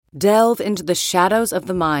Delve into the shadows of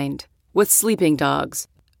the mind with Sleeping Dogs,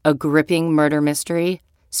 a gripping murder mystery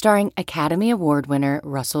starring Academy Award winner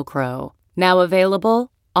Russell Crowe. Now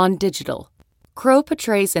available on digital. Crowe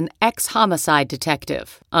portrays an ex-homicide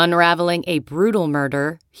detective unraveling a brutal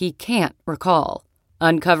murder he can't recall.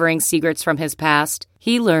 Uncovering secrets from his past,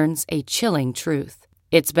 he learns a chilling truth.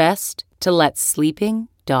 It's best to let sleeping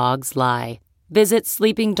dogs lie. Visit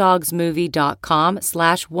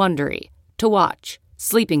sleepingdogsmovie.com/Wondery to watch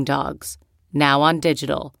Sleeping Dogs, now on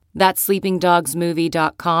digital. That's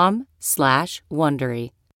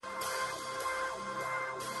sleepingdogsmovie.com/Wondery.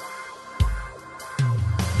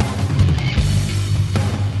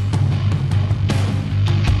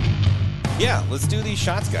 Yeah, let's do these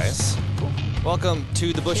shots, guys. Cool. Welcome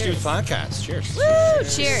to the Bush Dude Podcast. Cheers. Woo!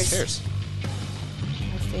 Cheers. Cheers.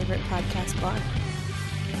 My favorite podcast bar. I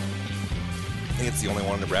think it's the only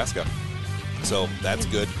one in Nebraska. So that's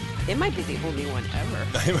good. It might be the only one ever.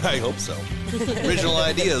 I hope so. Original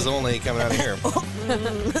ideas only coming out of here.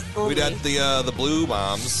 We got the blue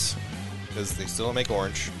bombs because they still don't make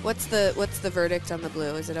orange. What's the verdict on the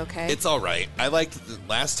blue? Is it okay? It's all right. I liked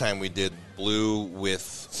last time we did blue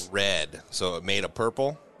with red, so it made a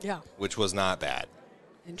purple. Yeah. Which was not bad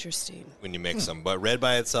Interesting. when you mix them. But red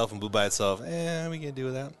by itself and blue by itself, we can do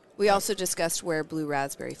with that. We also discussed where blue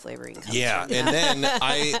raspberry flavoring comes from. And then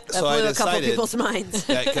I blew a couple decided people's minds.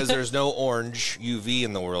 that because there's no orange UV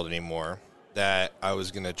in the world anymore, that I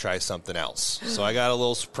was going to try something else. So I got a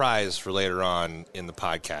little surprise for later on in the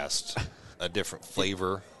podcast, a different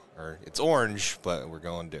flavor. Or it's orange, but we're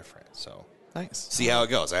going different. So nice. See how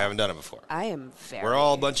it goes. I haven't done it before. I am very. We're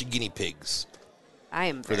all a bunch of guinea pigs. I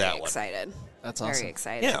am very that one. excited. That's awesome. Very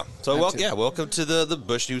excited. Yeah. So welcome to the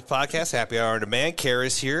Bush News Podcast. Happy Hour on Demand.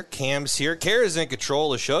 Kara's here. Cam's here. Kara's in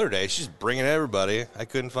control of the show today. She's bringing everybody. I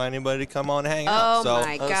couldn't find anybody to come on and hang out. Oh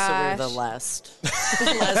my gosh. So we're the last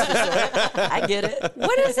resort. I get it.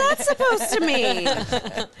 What is that supposed to mean?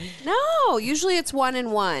 No, usually it's 1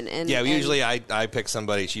 and 1. Usually I pick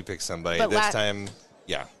somebody, she picks somebody. But This time,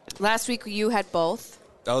 last week you had both.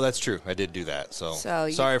 Oh, that's true. I did do that. So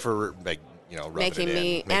sorry for rubbing Making it in, me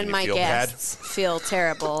making and you my feel guests feel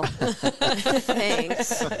terrible.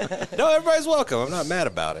 Thanks. bad. No, everybody's welcome. I'm not mad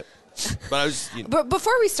about it. But I was. But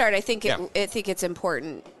before we start, I think it's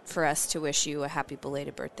important for us to wish you a happy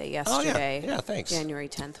belated birthday yesterday. Oh, yeah, thanks. January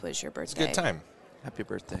 10th was your birthday. It's a good time. Happy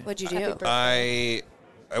birthday. What'd you do? I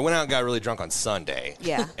went out and got really drunk on Sunday.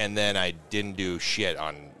 Yeah. And then I didn't do shit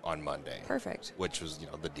on Monday. Perfect. Which was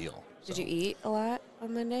the deal. Did you eat a lot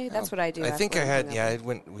on Monday? That's what I do. I think I had. Yeah,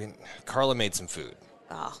 Carla made some food.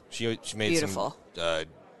 Oh, She made beautiful. some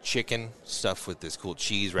chicken stuff with this cool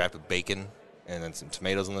cheese wrapped with bacon and then some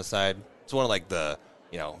tomatoes on the side. It's one of the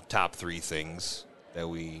top 3 things that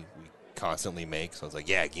we constantly make. So I was like,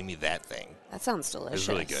 yeah, give me that thing. That sounds delicious. It's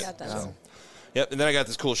really good. Yeah, it does. So, yep. And then I got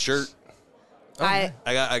this cool shirt. I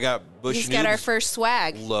got Bush He's got our Noobs first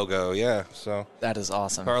swag. logo. Yeah. So That is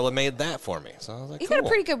awesome. Carla made that for me. So I was like, You cool. got a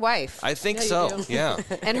pretty good wife. I think so. Yeah.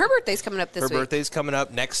 And her birthday's coming up this Her week. birthday's coming up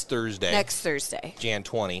next Thursday. Next Thursday. Jan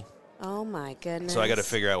 20. Oh my goodness. So I got to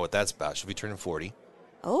figure out what that's about. She'll be turning 40.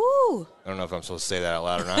 Oh. I don't know if I'm supposed to say that out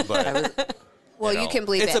loud or not, but Well, you can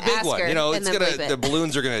believe it's it. a big Ask one. her, It's and then gonna believe it. the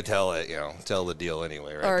balloons are gonna tell it. Tell the deal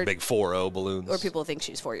anyway, right? Or- the big 4-0 balloons. Or people think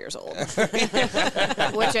she's 4 years old. Which, if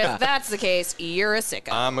that's the case, you're a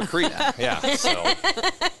sicko. I'm a creep. Yeah.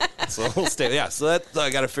 So we'll stay. Yeah. So I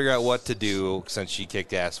got to figure out what to do since she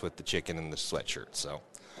kicked ass with the chicken and the sweatshirt. So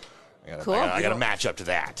Cool. I got to match up to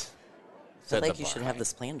that. I feel like you should have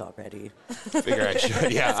this planned already. Figure I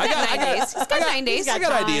should. Yeah. He's got 9 days. He's got 9 days. I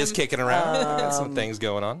got ideas kicking around. I got some things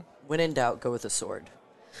going on. When in doubt, go with a sword.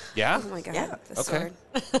 Yeah. Oh my God. Yeah. The Okay. sword.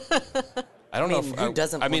 I don't I know mean, if who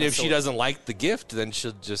doesn't want a if she sword? doesn't like the gift, then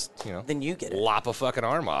she'll just Then you get it. lop a fucking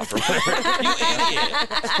arm off. Or whatever. You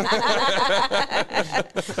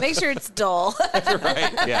idiot. Make sure it's dull.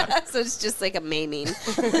 Right? Yeah. So it's just like a maiming.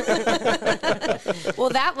 Well,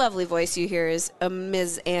 that lovely voice you hear is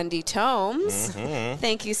Ms. Andy Tomes. Mm-hmm.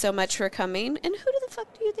 Thank you so much for coming. And who the fuck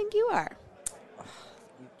do you think you are?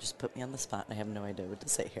 You just put me on the spot, and I have no idea what to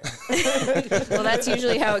say here. Well, that's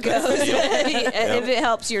usually how it goes. If it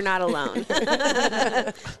helps, you're not alone.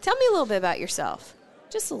 Tell me a little bit about yourself.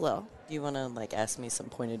 Just a little. Do you want to ask me some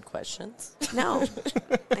pointed questions? No,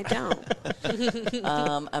 I don't.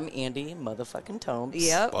 I'm Andy motherfucking Tomes.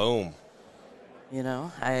 Yep. Boom.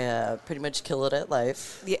 I pretty much kill it at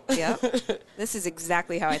life. Yeah. This is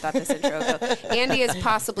exactly how I thought this intro would go. Andy is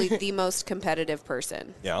possibly the most competitive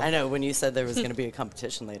person. Yeah. I know when you said there was going to be a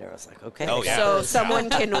competition later, I was like, okay. Oh, yeah. So someone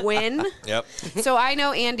can win. Yep. So I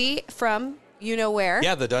know Andy from You know where?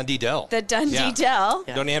 Yeah, the Dundee Dell. The Dundee Yeah. Dell.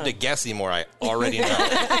 You don't even have to guess anymore. I already know.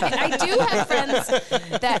 I do have friends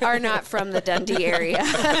that are not from the Dundee area.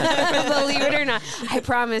 Believe it or not. I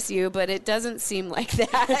promise you, but it doesn't seem like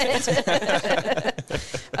that.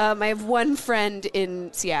 I have one friend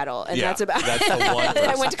in Seattle, and that's about that's it. the one I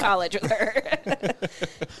person. went to college with her.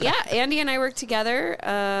 Yeah, Andy and I worked together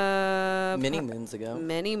Many moons ago.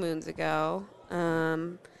 many moons ago.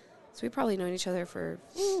 So we've probably known each other for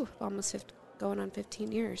almost going on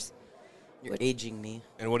 15 years. You're aging me.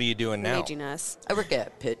 And what are you doing now? Aging us. I work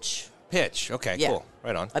at Pitch. Pitch. Okay, Yeah. cool.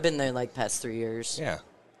 Right on. I've been there like past 3 years. Yeah.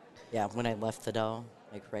 Yeah, when I left the Dell,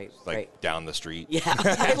 like right. Down the street. Yeah,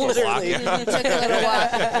 I literally. Block, Took a little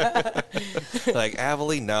while. Like,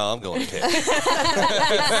 Abilene? No, I'm going to Pitch.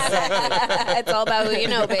 It's all about who you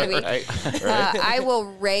know, baby. Right. I will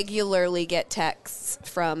regularly get texts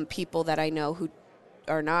from people that I know who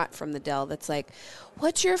are not from the Dell that's like,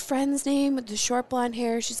 what's your friend's name with the short blonde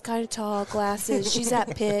hair? She's kind of tall, glasses. She's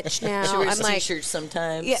at Pitch now. She wears I'm like, t-shirts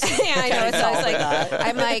sometimes. yeah, I know. It's always like,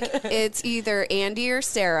 I'm like, it's either Andy or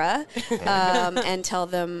Sarah, and tell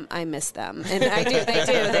them I miss them. And I do. They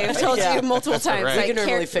do. They've told Yeah. you multiple times. Right. We Like, can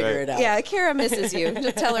normally figure it out. yeah, Kara misses you.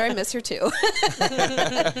 Just tell her I miss her too.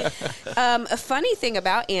 A funny thing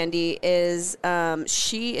about Andy is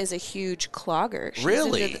she is a huge clogger. She's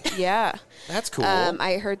Really? Yeah. That's cool.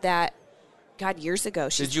 I heard that, God, years ago.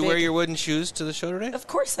 Did you wear your wooden shoes to the show today? Of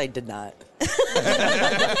course I did not.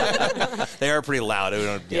 They are pretty loud. It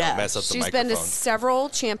would Yeah. mess up the She's been to microphone. several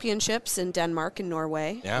championships in Denmark and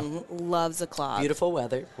Norway. Yeah. Loves a clog. Beautiful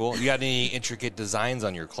weather. Cool. You got any intricate designs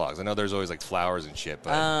on your clogs? I know there's always like flowers and shit,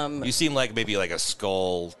 but you seem like maybe like a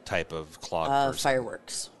skull type of clog person.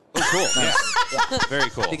 Fireworks. Oh, cool. Yeah. Very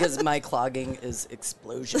cool. Because my clogging is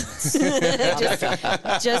explosions.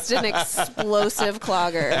 Just an explosive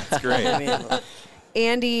clogger. That's great. I mean,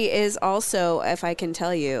 Andy is also, if I can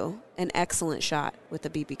tell you, an excellent shot with a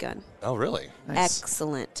BB gun. Oh, really?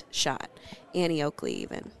 Excellent shot. Annie Oakley,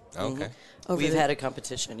 even. Okay. Over we've the- had a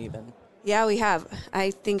competition even. Yeah, we have.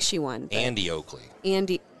 I think she won. but Andy Oakley.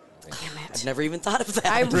 Andy. Damn I've it. never even thought of that.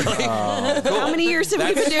 I really. How many years have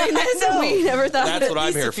we been doing this? And we never thought That's of what it.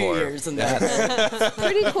 I'm here a few for. years in that.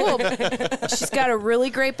 Pretty cool. She's got a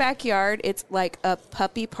really great backyard. It's like a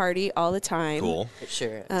puppy party all the time. Cool. It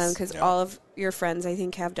sure is. Because Yeah. all of your friends, I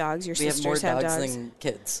think, have dogs. Your we have more sisters dogs dogs. than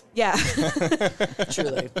kids. Yeah.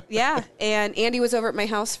 Truly. Yeah. And Andy was over at my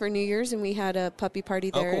house for New Year's, and we had a puppy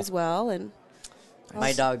party there cool. as well. And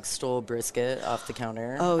My dog stole brisket off the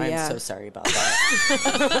counter. Oh, I'm yeah. so sorry about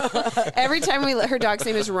that. every time her dog's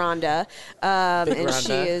name is Rhonda, and Rhonda.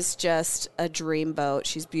 she is just a dreamboat.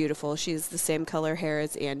 She's beautiful. She's the same color hair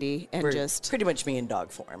as Andy, and We're just pretty much me in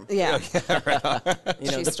dog form. yeah. You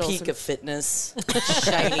know, She the stole peak some- of fitness,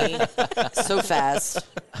 shiny, so fast.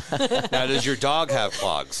 Now, does your dog have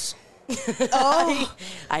clogs? Oh,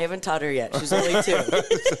 I haven't taught her yet. She's only 2.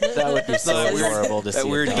 That would be so adorable to see. That a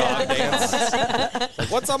weird dog. dog dance.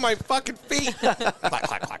 Like, what's on my fucking feet? Clack, clack,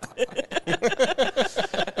 clack, clack.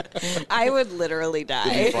 I would literally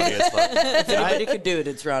die. Funny as fuck. If anybody could do it,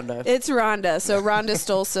 it's Rhonda. It's Rhonda. So Rhonda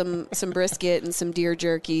stole some brisket and some deer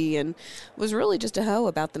jerky, and was really just a hoe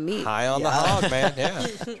about the meat. High on the hog, man. Yeah.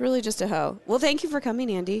 It's really just a hoe. Well, thank you for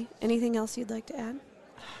coming, Andy. Anything else you'd like to add?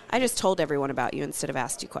 I just told everyone about you instead of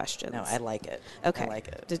asked you questions. No, I like it. Okay. I like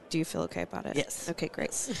it. Do you feel okay about it? Yes. Okay, great.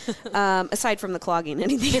 Aside from the clogging,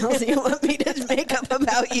 anything else you want me to make up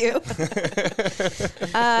about you?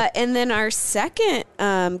 And then our second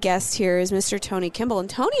guest here is Mr. Tony Kimball. And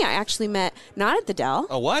Tony, I actually met not at the Dell.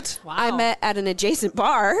 Oh, what? I met at an adjacent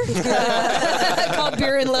bar called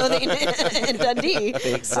Beer and Loathing in Dundee.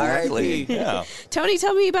 Exactly. Yeah. Tony,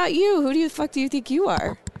 tell me about you. Who the fuck do you think you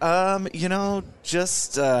are?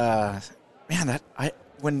 Just man,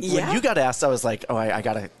 when you got asked, I was like, oh, I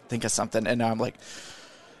gotta think of something, and now I'm like,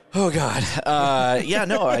 oh god, I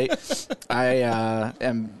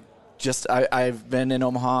am just I've been in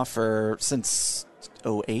Omaha since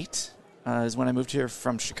 2008 is when I moved here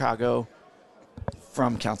from Chicago.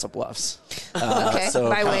 From Council Bluffs. Okay, so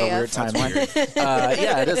by kind way of a weird of. timeline.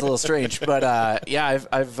 Yeah, it is a little strange, but I'm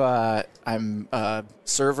a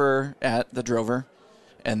server at the Drover,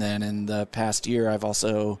 and then in the past year, I've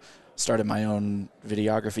also started my own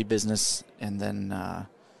videography business, and then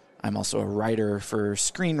I'm also a writer for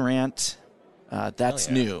Screen Rant. That's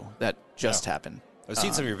yeah. new. That just happened. I've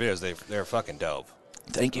seen some of your videos. They're fucking dope.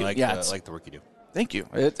 Thank you. I like, Yeah, I like the work you do. thank you.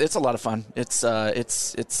 It's a lot of fun. It's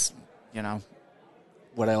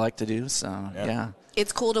what I like to do. So yeah.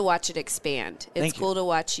 It's cool to watch it expand. It's Thank you. cool to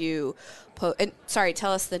watch you and sorry,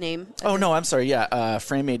 tell us the name. Oh, no, I'm sorry. Yeah,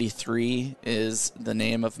 Frame 83 is the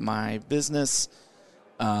name of my business.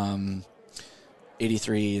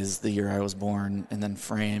 '83 is the year I was born, and then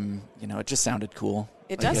Frame, it just sounded cool.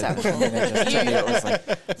 It does sound cool. It was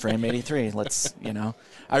like Frame '83. Let's,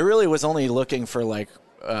 I really was only looking for like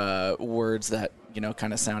words that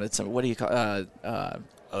kind of sounded. So what do you call?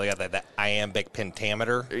 Oh, they got that iambic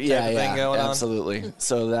pentameter type Yeah, of thing going absolutely.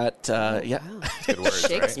 So that, yeah. Good words,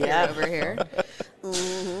 right? Shakespeare over here.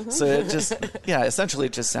 So it just, essentially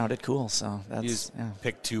it just sounded cool. So You that's, just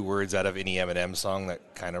pick 2 words out of any Eminem song that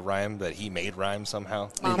kind of rhyme, that he made rhyme somehow.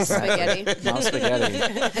 Mom spaghetti. Mom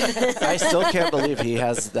spaghetti. I still can't believe he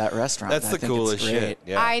has that restaurant. That's I the think coolest it's great. shit.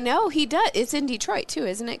 Yeah. I know he does. It's in Detroit too,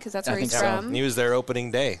 isn't it? Because that's I where he's think so. from. He was there opening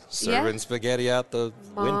day, serving spaghetti out the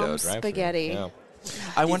window. Mom's spaghetti. Yeah.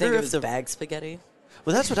 I Do you wonder think it if was the bag spaghetti?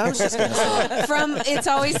 well, that's what I was just gonna say. From It's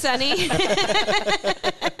Always Sunny.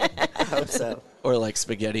 I hope so. Or like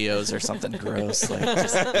SpaghettiOs or something gross. Like,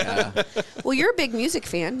 just, yeah. Well, you're a big music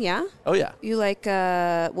fan, yeah? Oh yeah. You like,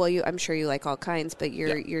 I'm sure you like all kinds, but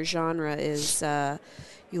your genre is,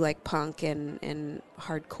 you like punk and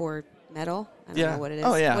hardcore metal? I don't know what it is.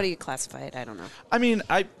 Oh, yeah. What do you classify it? I don't know. I mean,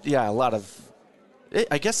 a lot of.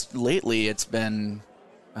 I guess lately it's been.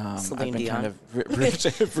 Celine I've been Dion. kind of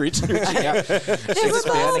reaching out.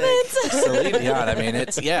 Celine Dion. I mean,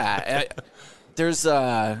 it's there's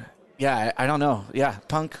I don't know. Yeah,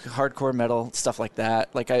 punk, hardcore metal, stuff like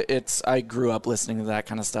that. Like I grew up listening to that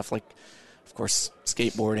kind of stuff. Like, of course,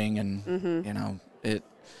 skateboarding and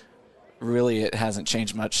it hasn't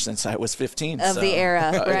changed much since I was 15. Of the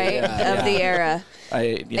era, right? yeah. The era.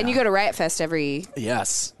 And And you go to Riot Fest every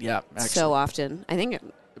Yes. Yeah. Actually, so often. I think,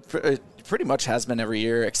 it pretty much has been every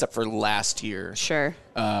year except for last year. sure.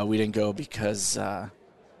 We didn't go because,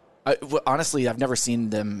 honestly, I've never seen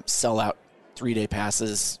them sell out 3-day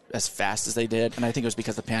passes as fast as they did, and I think it was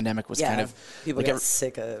because the pandemic was kind of people like get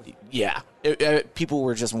sick of. yeah. People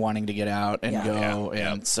were just wanting to get out and go,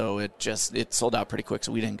 Yeah. and so it sold out pretty quick.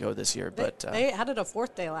 So we didn't go this year, but They added a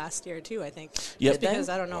 4th day last year too, I think. Yep. Just because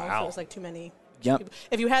I don't know if Wow. it was like too many. Yep. people.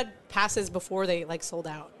 If you had passes before they like sold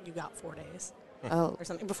out, you got 4 days Oh. or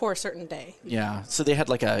something before a certain day. yeah. So they had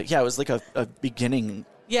like it was like a beginning.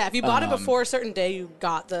 Yeah, if you bought it before a certain day, you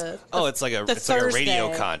got the It's like a the radio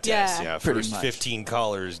Thursday. contest. Yeah. Pretty First much. 15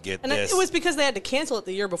 callers get And this. it was because they had to cancel it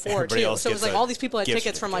the year before Everybody too. else So it was gets like a all these people had gift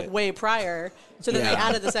tickets from like certificate. way prior. So then they Yeah.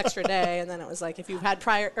 added this extra day, and then it was like if you had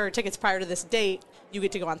tickets prior to this date, you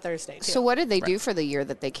get to go on Thursday too. So what did they do for the year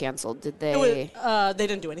that they canceled? Did It was, they they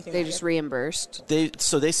didn't do anything. they that just year. reimbursed? They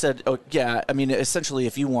said, oh yeah. I mean, essentially,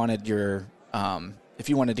 if you wanted your if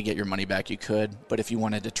you wanted to get your money back, you could. But if you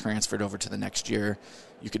wanted to transfer it over to the next year,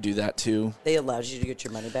 you could do that too. They allowed you to get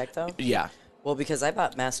your money back though. Yeah. Well, because I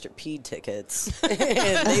bought Master P tickets,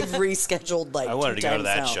 and they've rescheduled like. I wanted 2 to go to times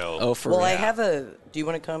that now. show. Oh, for Well, real. I have a. Do you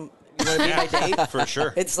want to come? You want to be my date? for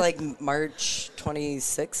sure. It's like March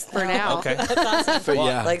 26th For now. Okay. But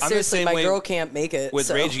yeah. Like I'm the seriously, same my way girl can't make it. With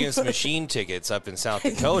so. Rage Against the Machine tickets up in South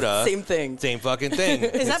Dakota. Same thing. Same fucking thing.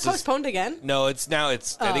 Is that postponed again? No, it's now. I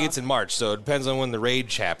think it's in March, so it depends on when the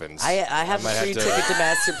Rage happens. I have might a free have to- ticket to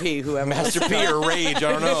Master P. Whoever Master P or Rage, I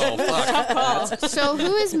don't know. Fuck. So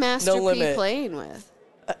who is Master No P limit. playing with?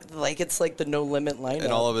 like it's like the No Limit lineup.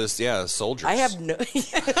 And all of us, soldiers. I have no.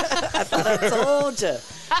 I thought I told you.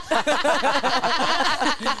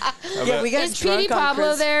 Yeah, we got Is drunk Petey on Pablo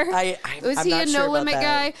Chris- there? Was I'm he not a sure No about Limit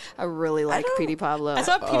that. guy? I really like don't- Petey Pablo. I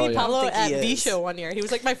saw Petey yeah. Pablo I don't at think he is. Visha one year. He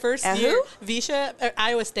was like my first At year. who? Visha,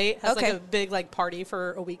 Iowa State has Okay. like a big like party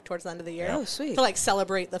for a week towards the end of the year. Oh, sweet. To like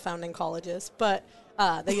celebrate the founding colleges, but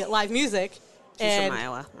they get live music. She's and from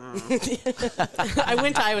Iowa. I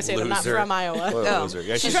went to Iowa State. I'm not Loser. from Iowa. What Oh. loser?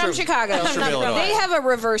 Yeah, She's from Chicago. She's from Not from- Illinois. They have a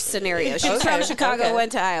reverse scenario. She's Okay, from Chicago, okay.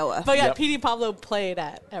 went to Iowa. But yeah, Yep. Petey Pablo played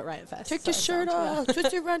at Riot Fest. Took the so- shirt yeah. off,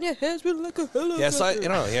 twist it around your head, like a helicopter. Yeah, so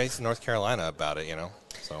he's in North Carolina about it,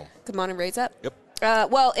 So Come on and raise up. Yep.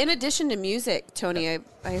 Well, in addition to music, Tony,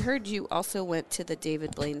 I heard you also went to the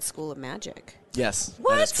David Blaine School of Magic. Yes, that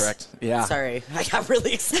What? is correct. Yeah. Sorry, I got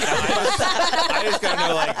really excited. I just gotta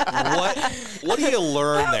know, what do you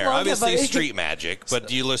learn How there? long Obviously, have I- street magic, but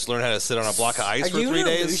do you just learn how to sit on a block of ice Are for you 3 an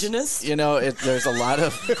days? illusionist? There's a lot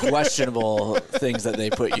of questionable things that they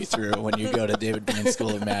put you through when you go to David Blaine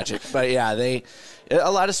School of Magic. But yeah, a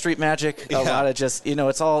lot of street magic, a lot of just,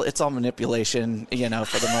 it's all manipulation, for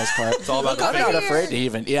the most part. It's all about the I'm not fingers. afraid to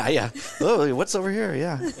even, yeah. Oh, what's over here?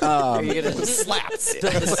 Yeah. Are you gonna Slapped.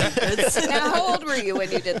 spill the secrets? Now, how old were you when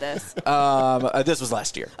you did this? This was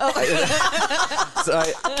last year. So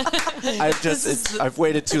I've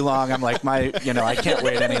waited too long. I'm like, I can't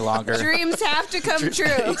wait any longer. Dreams have to come true.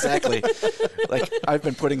 Exactly. Like, I've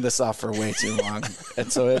been putting this off for way too long.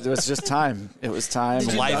 And so it was just time. It was time.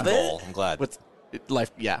 Did you Life love it? goal. I'm glad.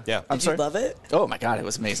 Life, yeah. Yeah. I'm Did sorry. you love it? Oh my God, it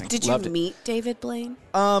was amazing. Did you Loved it. meet David Blaine?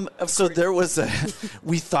 So there was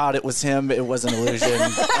we thought it was him. It was an illusion.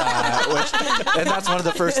 And that's one of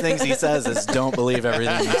the first things he says is, "Don't believe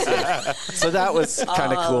everything you see." So that was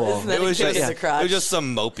kind of cool. isn't that It was a kick just in the crotch? it was just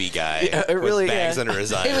some mopey guy Yeah, it really- with bags yeah. under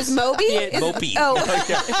his eyes. It was Moby? Mopey. Oh.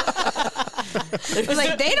 It was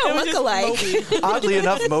like, they don't look alike. Oddly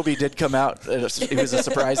enough, Moby did come out. He was a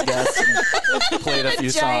surprise guest and played a few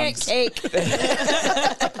Giant songs. cake.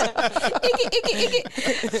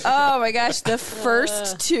 Icky. Oh my gosh, the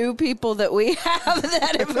first two people that we have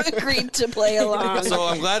that have agreed to play along. So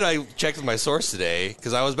I'm glad I checked with my source today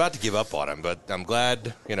because I was about to give up on him, but I'm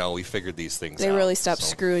glad we figured these things They out. really stopped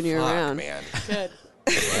screwing you Fuck, around. man. Good.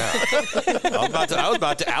 Yeah. I was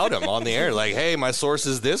about to out him on the air, like, hey, my source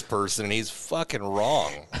is this person, and he's fucking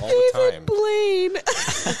wrong all the time. Blaine.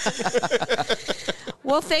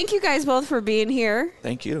 Well, thank you guys both for being here.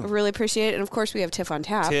 Thank I you. really appreciate it. And of course, we have Tiff on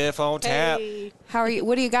tap. Tiff on tap. Hey. How are you?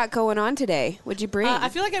 What do you got going on today? What'd you bring? I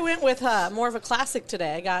feel like I went with more of a classic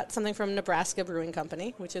today. I got something from Nebraska Brewing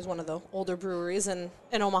Company, which is one of the older breweries in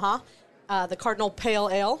Omaha. The Cardinal Pale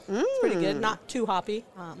Ale. It's pretty good, not too hoppy.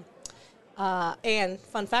 And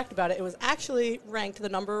fun fact about it, it was actually ranked the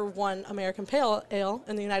 #1 American Pale Ale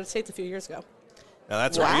in the United States a few years ago. Now,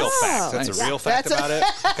 that's a real fact. That's Nice. a real fact about it?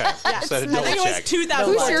 Okay. Just had to I double think it was check.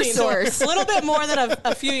 2014. Who's your source? So a little bit more than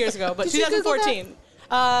a few years ago, but Did you Google 2014.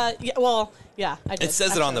 Yeah, I did. It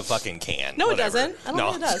says it on the actually. fucking can. No, Whatever. it doesn't. I don't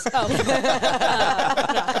No. think it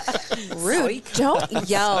does. Oh. Rude. Don't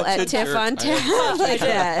yell at Tiff jerk. on tap like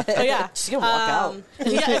that. But yeah. She's going to walk out.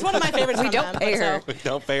 Yeah, it's one of my favorites. We from don't them, pay but her. so- We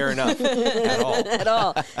don't pay her enough at all. At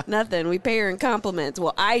all. Nothing. We pay her in compliments.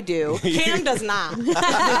 Well, I do. Cam does not.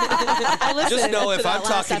 I listened Just know to if that I'm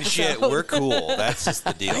last talking shit, episode. we're cool. That's just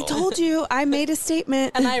the deal. I told you. I made a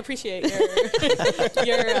statement. And I appreciate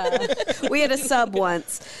your We had a sub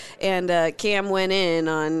once, and Cam went in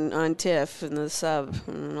on Tiff and the sub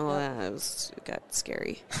and all that. It got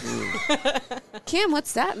scary. Cam,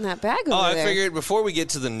 what's that in that bag over Oh, I there? figured before we get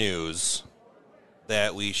to the news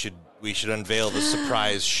that we should unveil the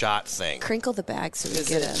surprise shot thing. Crinkle the bag so we Is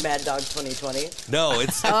get it a... Mad Dog 2020? No,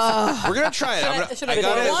 we're gonna try it. Should I I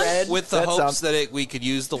got put it on? it with the That hopes sounds- that we could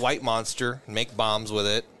use the white monster and make bombs with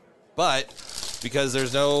it, but because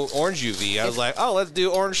there's no orange UV, I was like, oh, let's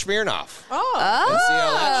do orange Smirnoff. And see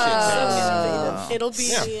how that shit It'll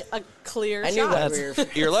be a clear I knew shot. that we were.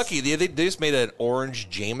 goes. You're lucky. They just made an orange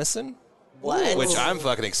Jameson, What? which I'm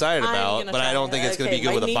fucking excited I'm about, gonna but I try don't it. think it's going to be good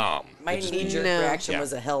my with a knee- bomb. My knee-jerk No. reaction Yeah.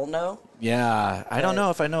 was a hell no. Yeah, I don't know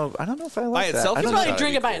if I know. I don't know if I like By that. itself, I it's don't Probably That'd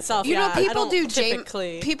drink be it by cool. itself. You know, yeah. I people don't do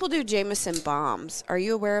typically. people do Jameson bombs. Are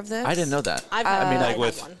you aware of this? I didn't know that. I've had, I mean, I've Like had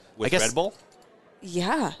with one. I guess- Red Bull.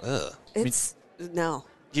 Yeah. Ugh. It's no.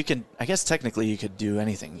 You can. I guess technically you could do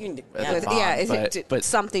anything. You can do- at yeah. a With- bomb, yeah, it's but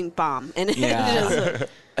something bomb, and it yeah, doesn't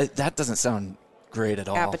that doesn't sound great at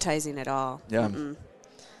all. appetizing at all. Yeah.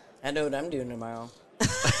 I know what I'm doing tomorrow.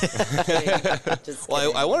 Just Well,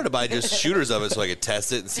 kidding. I wanted to buy just shooters of it so I could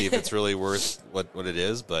test it and see if it's really worth what it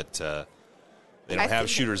is, but they don't I have think-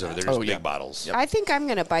 shooters of it. They're just Oh, big yeah. bottles. I think I'm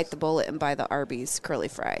gonna bite the bullet and buy the Arby's curly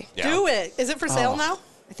fry. Yeah. Do it. Is it for sale now?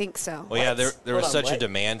 I think so. Well, yeah, there Hold was on, such a what?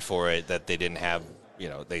 demand for it that they didn't have,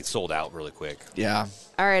 they sold out really quick. Yeah.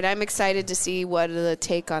 All right, I'm excited to see what the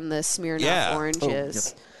take on the Smirnoff Yeah. orange Oh,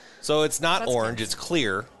 is. So it's not That's orange, good. it's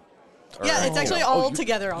clear. Yeah, it's actually all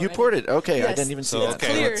together already. You poured it. Okay, I Yes. didn't even see So that. okay,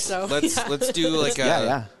 clear, let's, so- let's do like a Yeah,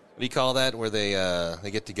 yeah. what do you call that? Where they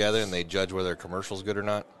get together and they judge whether their commercial's good or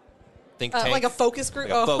not. Think tank, Like a focus group?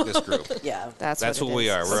 Like a focus group. Yeah. That's That's what what it we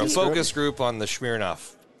is. are. We're a Focus focus group on the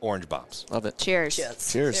Smirnoff orange bombs. Love it. Cheers.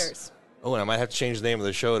 Yes. Cheers. Cheers. Oh, and I might have to change the name of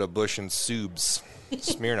the show to Bush and Subes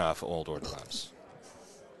Smirnoff Old Orange Bombs.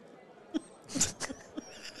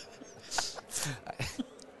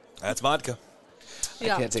 That's vodka.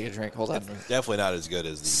 Yeah. I can't take a drink. Hold on. Definitely not as good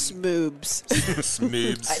as the Smoobs.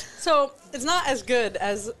 Smoobs. So it's not as good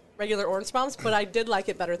as regular orange bombs, but I did like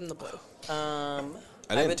it better than the blue. I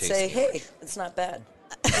didn't would taste say, it. hey, it's not bad.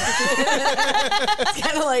 It's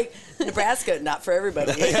kind of like Nebraska, not for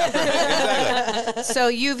everybody. So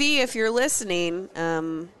UV, if you're listening,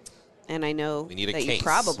 and I know We need a that case. you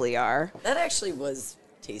probably are, That actually was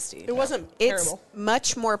tasty. It wasn't it's terrible.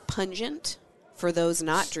 much more pungent for those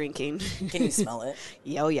not drinking. Can you smell it?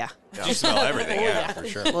 Oh yeah. You smell everything, yeah, for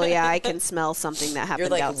sure. Well, yeah, I can smell something that You're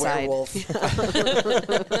happened like outside. a werewolf.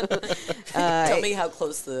 Tell me how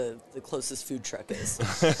close the closest food truck is.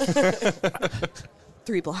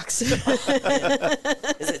 3 blocks. Is it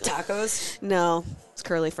tacos? No, it's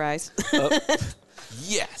curly fries.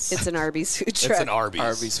 Yes. It's an Arby's food truck. It's an Arby's.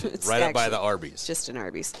 Arby's. It's Right up by actually the Arby's. Just an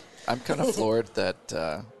Arby's. I'm kind of floored that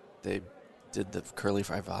they did the curly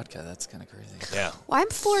fry vodka. That's kind of crazy. Yeah. Well, I'm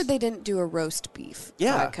floored they didn't do a roast beef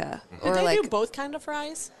Yeah. vodka. Did Or they like do both kind of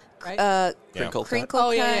fries? Right? Yeah. Crinkle cut. crinkle Oh,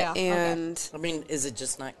 cut yeah. and I mean, is it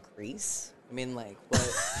just not grease? I mean, like, what?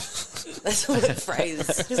 That's what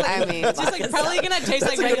fries. I mean, It's just like probably gonna taste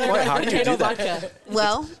like regular point. How do you potato do that? vodka.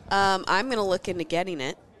 well, I'm going to look into getting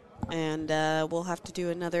it, and we'll have to do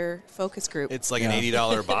another focus group. It's like an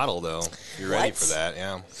 $80 bottle, though. If you're ready What? for that,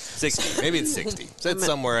 yeah. 60. Maybe it's 60. So it's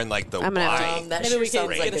somewhere in like the I'm gonna have to- Y. That Maybe sure we can sounds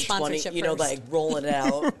get like a a 20, sponsorship you know, first. like rolling it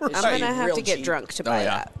out. I'm going to have real to get cheap. drunk to buy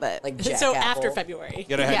yeah. that, but Like Jack So Apple. after February. You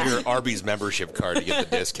gotta have Yeah. your Arby's membership card to get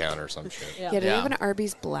the discount or some shit. Yeah. yeah, do they Yeah. have an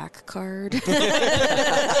Arby's black card?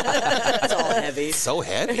 It's all heavy. So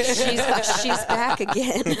heavy. she's back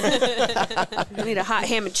again. I need a hot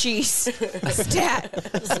ham and cheese, a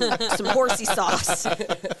stat, some horsey sauce.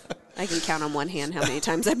 I can count on one hand how many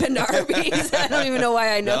times I've been to Arby's. I don't even know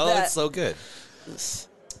why I know No, that. it's so good.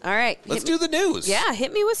 All right, Let's do the news. Yeah,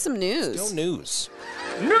 hit me with some news. No news.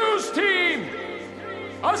 News team,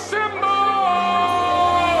 assemble!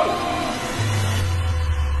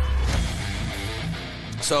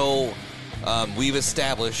 So, we've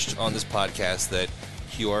established on this podcast that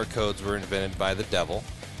QR codes were invented by the devil.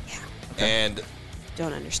 Yeah, And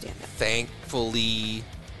don't understand it. thankfully,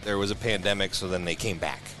 there was a pandemic, so then they came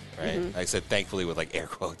back, right? Mm-hmm. I said thankfully with like air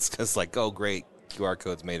quotes, because like, oh, great, QR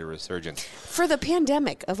codes made a resurgence. For the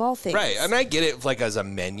pandemic, of all things. Right. I mean, I get it like as a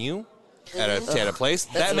menu at a place.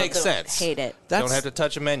 That not makes the- sense. Hate it. Don't have to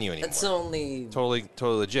touch a menu anymore. That's the only. Totally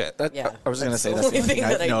legit. Yeah, I was going to that's say the that's the only thing thing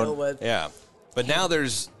that I I've know known. with. Yeah, but now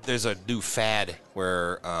there's a new fad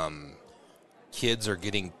where kids are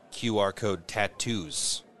getting QR code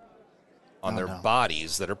tattoos on their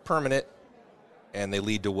bodies that are permanent, and they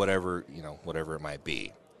lead to whatever it might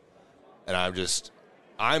be. And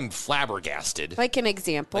I'm flabbergasted. Like an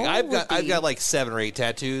example. Like would I've be- got like 7 or 8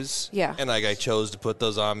 tattoos. Yeah. And like I chose to put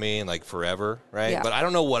those on me and like forever, right? Yeah. But I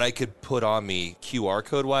don't know what I could put on me QR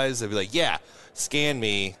code wise. They'd be like, yeah, scan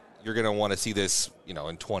me. You're gonna want to see this,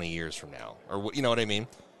 in 20 years from now, or you know what I mean?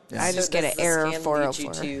 I just get does an the error scan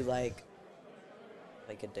 404. lead you to like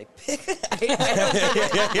a dick pic? I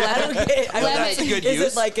don't get. That's a good is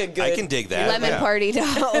use. it like a good? I can dig that. yeah.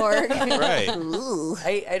 Lemonparty.org. Right. Ooh.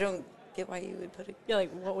 I don't get why you would put it. Yeah,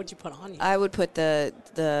 like what would you put on you? I would put the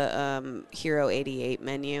Hero 88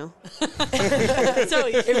 menu. So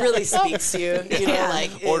It really speaks to you. You know, Yeah.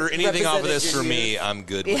 like it Order anything off of represented this your for me. youth. I'm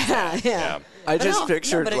good with Yeah, that. yeah. I just No,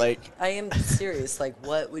 pictured but like I am serious. Like,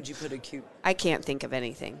 what would you put a cute? I can't think of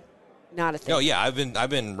anything. Not a thing. No, yeah, I've been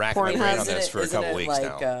racking my Pornhub. brain on Isn't this it- for a isn't couple it weeks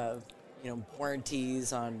like, now.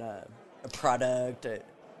 warranties on a product.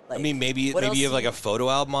 Like, I mean, maybe what else you have do like a photo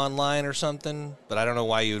album online or something, but I don't know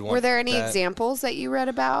why you would want. Were there any that. examples that you read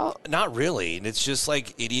about? Not really. It's just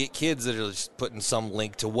like idiot kids that are just putting some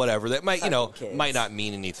link to whatever that might, Fucking kids. might not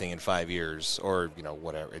mean anything in 5 years or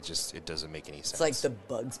whatever. It doesn't make any sense. It's like the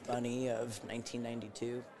Bugs Bunny of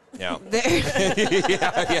 1992. yeah.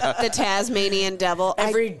 The Tasmanian devil.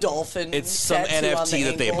 Every dolphin. It's some tattoo on NFT the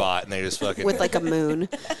that they ankle. bought and they just fucking with like a moon.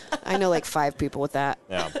 I know like 5 people with that.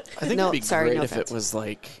 yeah. I think No, it'd be sorry, great no if offense. it was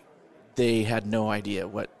like they had no idea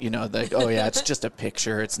what like oh yeah, it's just a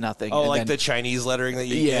picture, it's nothing. Oh, and like then, the Chinese lettering that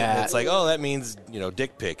you Yeah. get. It's like, oh, that means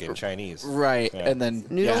dick pic in Chinese. right, Yeah. and then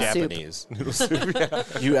Noodle soup. Japanese noodle soup. Yeah.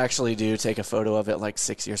 you actually do take a photo of it like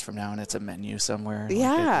 6 years from now, and it's a menu somewhere. Like,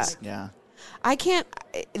 Yeah. yeah. I can't.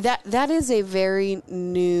 That is a very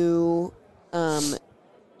new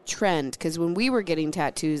trend because when we were getting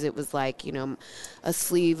tattoos, it was like a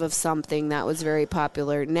sleeve of something that was very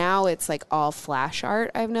popular. Now it's like all flash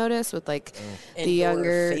art. I've noticed with like And the or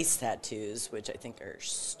younger face tattoos, which I think are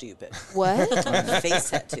stupid. what Face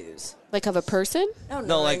tattoos. like of a person.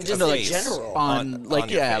 No, like just a in face. general. On like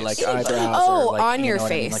your yeah, face. like eyebrows. Oh, or, like, on you your know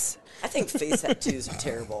what I mean, face. I think face tattoos are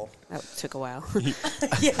terrible. That took a while.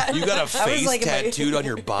 Yeah, You got a I was face like, am I- tattooed on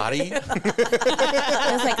your body? I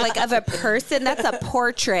was like of a person. That's a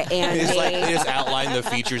portrait, Andy. It's like they just outline the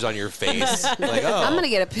features on your face. Like, oh, I'm gonna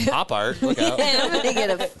get a pop art. Look out. I'm gonna get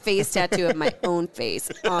a face tattoo of my own face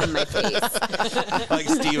on my face. Like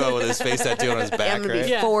Steve-O with his face tattoo on his back, I'm gonna be right?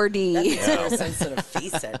 Yeah. 4D. Makes more sense than a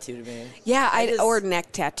face tattoo to me. Yeah, just- or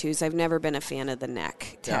neck tattoos. I've never been a fan of the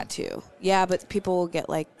neck tattoo. Yeah, but people will get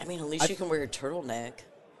like I mean, at least you can wear a turtleneck.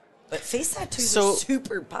 But face tattoos So- are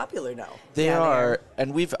super popular now. They Yeah, they are, are.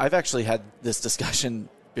 and I've actually had this discussion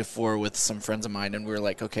before with some friends of mine, and we were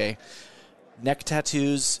like, okay, neck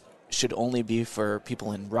tattoos should only be for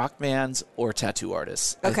people in rock bands or tattoo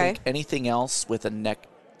artists. I Okay. think anything else with a neck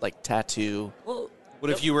like tattoo, Well,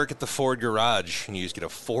 What if you work at the Ford garage and you just get a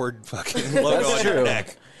Ford fucking logo on your true.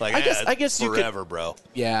 neck? Like, I guess you could- forever, bro.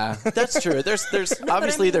 Yeah, that's true. There's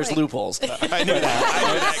obviously mean, there's like- loopholes. I knew that.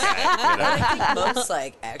 I knew that guy. You know? Most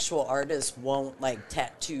like actual artists won't like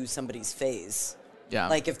tattoo somebody's face. Yeah.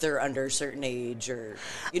 Like if they're under a certain age or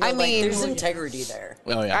I like mean- there's integrity there.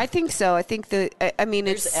 Oh yeah. I think so. I think I mean,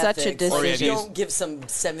 There's it's such a ethics. Like, decision. you don't give some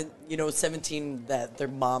 17 that their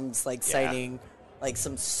mom's like signing like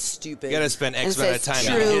some stupid. You got to spend X And amount of says time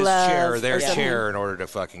true in his chair or love their or something. chair in order to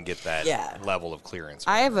fucking get that Yeah. level of clearance.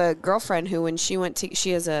 I have a girlfriend who, when she went to,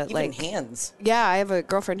 she has a even like hands. Yeah, I have a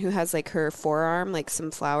girlfriend who has like her forearm, like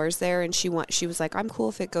some flowers there, and she was like, I'm cool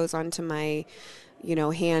if it goes onto my,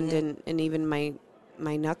 hand and even my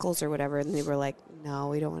knuckles or whatever. And they were like, no,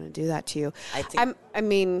 we don't want to do that to you. I think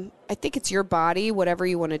I think it's your body, whatever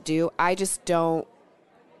you want to do. I just don't.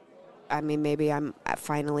 I mean, maybe I'm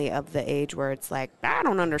finally of the age where it's like, I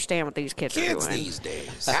don't understand what these kids are Kids doing. these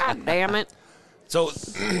days. God damn it. So,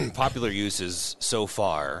 popular uses so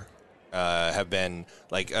far have been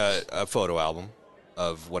like a photo album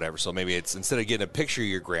of whatever. So maybe it's instead of getting a picture of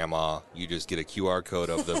your grandma, you just get a QR code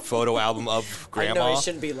of the photo album of grandma. I know I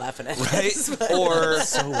shouldn't be laughing at right? this, but Or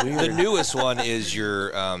the newest one is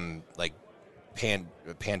your like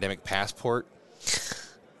pandemic passport.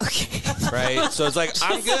 Okay. Right? So it's like,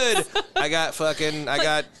 I'm good. I got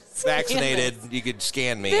vaccinated. You could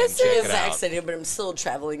scan me This and check I'm it out. vaccinated, but I'm still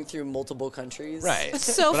traveling through multiple countries. Right.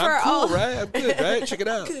 So but for I'm cool, all- right? I'm good, right? Check it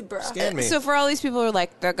out. Good, bro. Scan me. So for all these people who are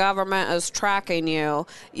like, the government is tracking you,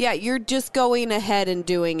 yeah, you're just going ahead and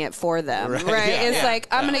doing it for them, right? Yeah, It's yeah. like,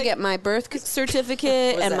 I'm going to get my birth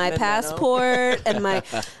certificate Was and that my Menno? passport and my,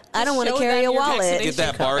 I don't want to show carry them a your wallet. vaccination. Get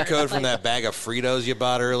that barcode from that bag of Fritos you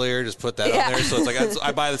bought earlier. Just put that Yeah. on there. So it's like,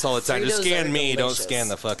 I buy this all the time. Just Fritos scan are me. Don't delicious. scan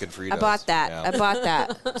the fucking Fritos. I bought that. Yeah. I bought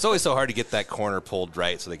that. It's always so hard to get that corner pulled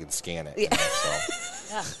right so they can scan it. Yeah.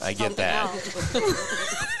 So I get that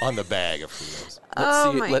on the bag of Fritos.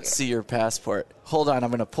 Let's see your passport. Hold on, I'm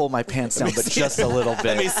going to pull my pants down, but just a little bit.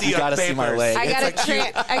 Let me see you your got to see my papers. leg.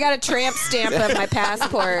 I got a tramp stamp of my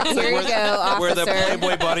passport. Here you go, officer. Where the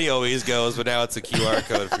Playboy Bunny always goes, but now it's a QR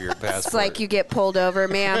code for your passport. It's like you get pulled over,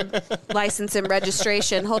 ma'am. License and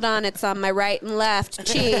registration. Hold on, it's on my right and left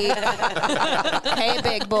cheek. Hey,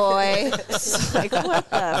 big boy. It's like, what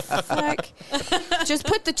the fuck? Just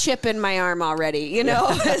put the chip in my arm already,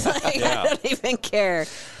 It's like, Yeah. I don't even care.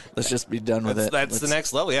 Let's just be done with it. That's the Let's-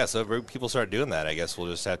 next level. Yeah, so if people start doing that, I guess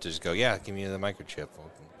we'll just have to just go, yeah, give me the microchip.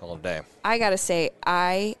 We'll call it a day. I got to say,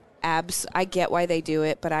 I get why they do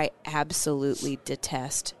it, but I absolutely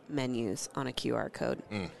detest menus on a QR code.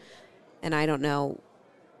 And I don't know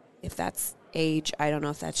if that's age. I don't know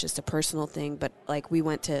if that's just a personal thing, but like we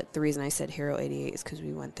went to, the reason I said Hero 88 is because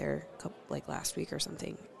we went there last week or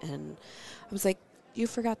something. And I was like, you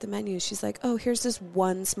forgot the menu. She's like, oh, here's this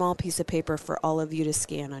one small piece of paper for all of you to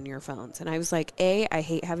scan on your phones. And I was like, A, I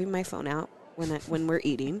hate having my phone out when we're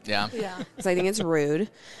eating. Yeah. Yeah. Because I think it's rude.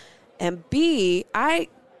 And B,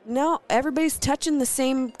 everybody's touching the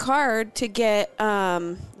same card to get,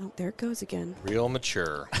 oh, there it goes again. Real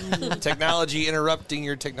mature. Technology interrupting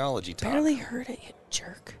your technology talk. Barely heard it, you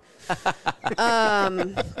jerk.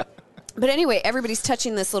 But anyway, everybody's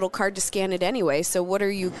touching this little card to scan it anyway. So what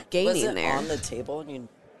are you gaining Was it there? on the table? And you,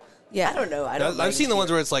 Yeah. I don't know. I've seen the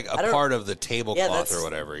ones where it's like I a don't- part of the tablecloth that's or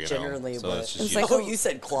whatever, generally So what. it's just like, oh, you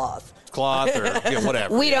said cloth. cloth or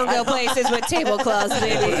whatever. We don't go places with tablecloths,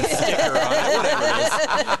 baby. Sticker on it, whatever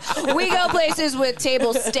it is. We go places with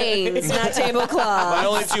table stains, not My tablecloths.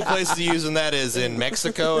 only two places using that is in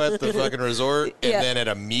Mexico at the fucking resort and Yeah. then at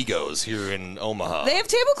Amigos here in Omaha. They have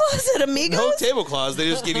tablecloths at Amigos? No tablecloths. They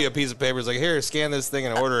just give you a piece of paper. It's like, here, scan this thing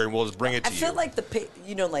and order, and we'll just bring it I to feel you. like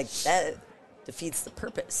like that defeats the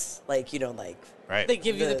purpose. Like Right. They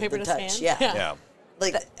give you the paper to touch. scan. Yeah. Yeah.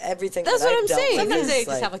 Like everything. That's that what I've I'm dealt saying. with Sometimes is, they just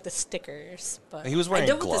like, have like the stickers, but He was I wearing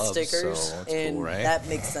dealt with gloves, the stickers, so that's and cool, right? that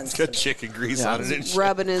makes sense. Got to me. chicken grease Yeah. on it and shit.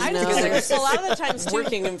 Rubbing his I nose. just, a lot of the times too.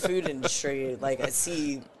 Working in food industry, like I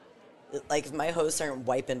see, like if my hosts aren't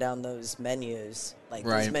wiping down those menus, like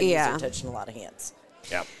Right. those menus Yeah. are touching a lot of hands.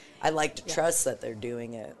 Yeah. I like to trust that they're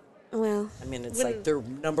doing it. Well, I mean, it's When- like their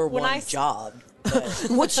number when one I s- job. But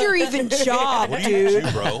what's your even job, What do you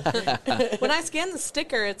do, bro? When I scan the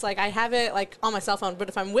sticker, it's like I have it like on my cell phone, but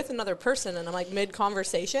if I'm with another person and I'm like mid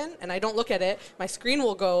conversation and I don't look at it, my screen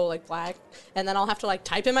will go like black, and then I'll have to like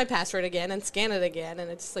type in my password again and scan it again, and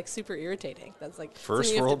it's just like super irritating. That's like First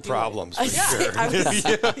something you have world to deal with. problems for Yeah, sure. I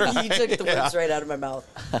was, you took the words right out of my mouth.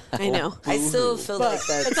 I know. I still feel But like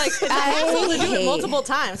that. it's like it's I hassle to do hate- it multiple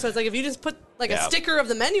times. So it's like if you just put like Yeah. a sticker of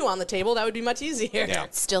the menu on the table, that would be much easier. Yeah.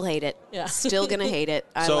 Still hate it. Yeah. Still gonna hate it.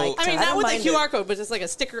 I So- like. I mean, I not don't with the mind QR code, but just like a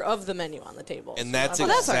sticker of the menu on the table. And that's So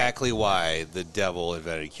I'm- exactly why the devil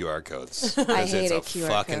invented QR codes. I 'Cause hate it's a a QR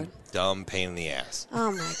fucking code. dumb pain in the ass.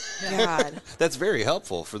 Oh my god. That's very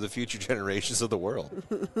helpful for the future generations of the world.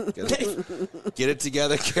 Get it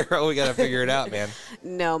together, Carol. We got to figure it out, man.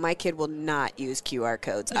 No, my kid will not use QR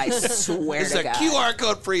codes. I swear It's to a God. QR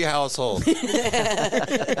code free household.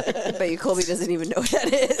 But you, Colby doesn't even know what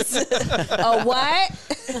that is. A what?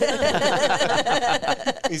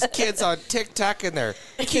 These kids on TikTok and their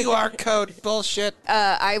QR code bullshit.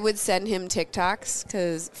 I would send him TikToks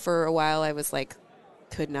because for a while I was like,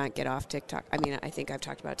 could not get off TikTok. I mean, I think I've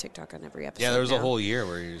talked about TikTok on every episode. Yeah, there was a now. whole year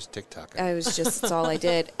where you used TikTok. I was just, that's all I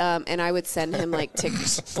did. And I would send him like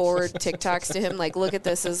forward TikToks to him, like, look at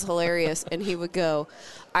this, is hilarious. And he would go,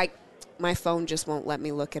 my phone just won't let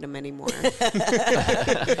me look at him anymore.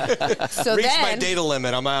 So Reach then, my data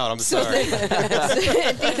limit. I'm out. I'm sorry. I'm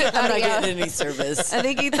not getting any service. I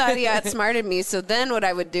think he thought he outsmarted me. So then what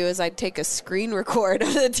I would do is I'd take a screen record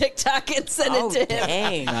of the TikTok and send Oh, it to him.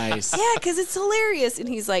 dang. Nice. Yeah, because it's hilarious. And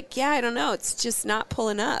he's like, yeah, I don't know. It's just not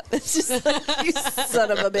pulling up. It's just like, you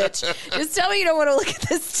son of a bitch. Just tell me you don't want to look at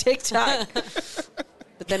this TikTok.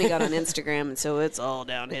 But then he got on Instagram, and so it's all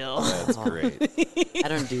downhill. That's great. I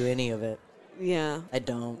don't do any of it. Yeah. I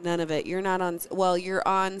don't. None of it. You're not on, well, you're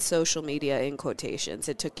on social media in quotations.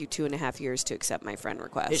 It took you 2.5 years to accept my friend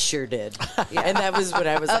request. It sure did. And that was when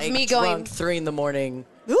I was Of like me drunk going- 3 a.m.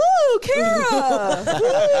 Ooh, Kara!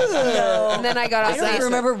 Ooh. And then I got I off don't Facebook.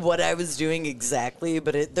 remember what I was doing exactly,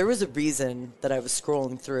 but there was a reason that I was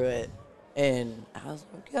scrolling through it. And I was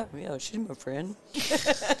like, yeah, she's my friend.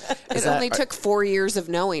 It only took 4 years of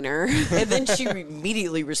knowing her. And then she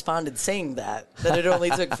immediately responded saying that it only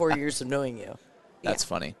took 4 years of knowing you. That's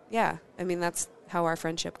funny. Yeah. I mean, that's how our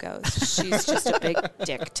friendship goes. She's just a big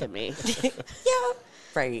dick to me. Yeah.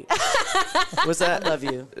 Right. Was that? I love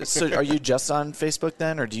you. So, are you just on Facebook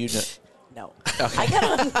then, or do you? No. I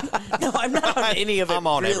got on. No, I'm not on any of it. I'm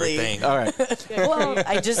on really. everything. All right. Well,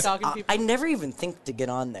 I just, Dogging people. I never even think to get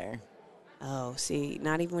on there. Oh, see,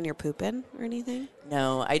 not even when you're pooping or anything?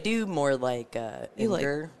 No, I do more like You like-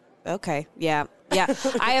 Imgur. Okay. Yeah. Yeah.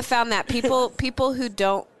 I have found that people who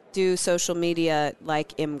don't do social media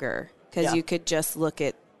like Imgur because Yeah. you could just look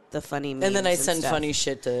at the funny memes And then I send stuff. funny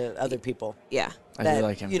shit to other people. Yeah. I That, do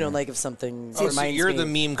like him. you know, like if something Oh, so reminds you're me. the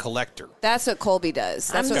meme collector. That's what Colby does.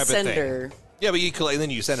 I'm That's the what type of thing. sender. Yeah, but you collect, then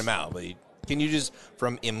you send them out. But can you just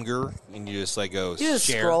from Imgur and you just like go You just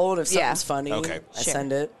share? scroll, and if Yeah. something's funny, Okay. I Share.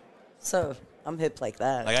 send it. So I'm hip like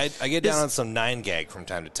that. Like I get down on some 9gag from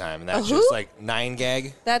time to time, and that's who? just like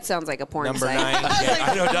 9gag. that sounds like a porn Number site. 9.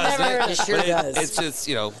 I know it does. It sure does. It's just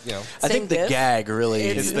I Same think the gif? gag really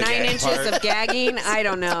It's is the 9 gag inches part. of gagging. I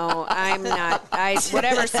don't know. I'm not.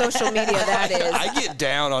 Whatever social media that is. I get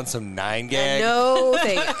down on some 9gag. No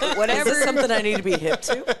thing. Is Whatever. this something I need to be hip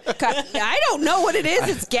to? I don't know what it is.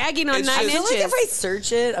 It's gagging on It's 9 just- I feel like inches. if I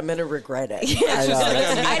search it, I'm gonna regret it. I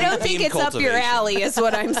know. I don't think Meme it's up your cultivation. alley, is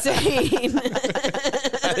what I'm saying.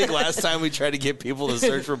 I think last time we tried to get people to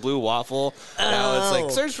search for blue waffle. Now it's like Oh.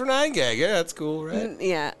 search for 9gag. Yeah, that's cool, right?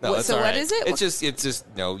 Yeah. No, that's So all what right. is it? It's just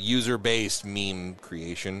user based meme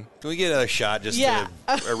creation. Can we get a shot just Yeah.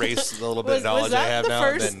 to erase the little bit of Was knowledge I that have the now,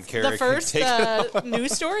 first, and then Kara the first can take it?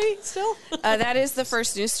 news story still? That is the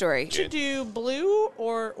first news story. Should do blue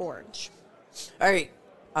or orange? All right.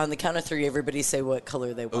 On the count of 3, everybody say what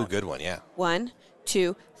color they Oh, want. good one. Yeah. 1,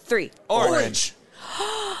 2, 3. Orange.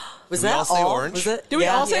 Was Did we that all say all? orange? Was it? Do we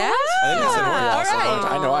all say Yeah. orange? I think we said orange. All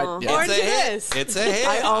right. I know. Yeah. Orange It's a it hit. is. It's a hit.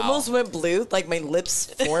 I almost went blue. Like my lips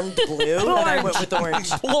formed blue, and I went with orange.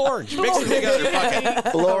 orange. Mix them together. Fuck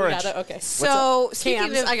it. Blue Oh, we orange. got it. Okay. So, speaking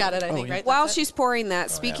Cams, of, I got it, I think, right? while That's it. she's pouring that,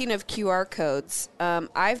 speaking of QR codes,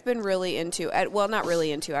 I've been really into, well, not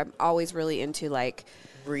really into, I'm always really into like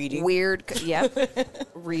Reading. weird,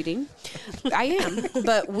 reading. I am,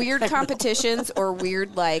 but weird competitions or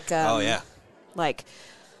weird like, Oh yeah. like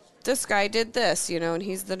this guy did this, and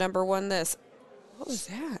he's the number one this. What was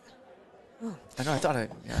that? I know. I thought I.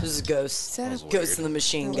 Yeah. This is Ghost. That was Ghost in the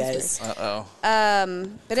Machine, guys. Uh-oh.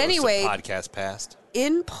 But anyway, Podcast passed.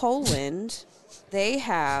 in Poland, they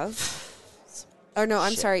have,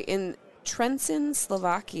 sorry, in Trenčín,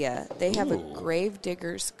 Slovakia, they have a grave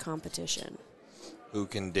diggers competition. Who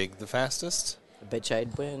can dig the fastest? I bet you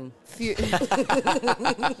I'd win.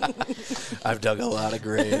 I've dug a lot of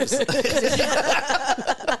graves.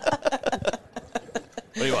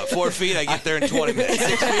 What do you want? 4 feet? I get there in 20 minutes.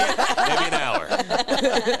 6 feet? Maybe an hour.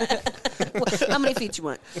 How many feet you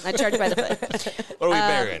want? I charge by the foot. What are we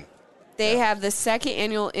burying? They have the second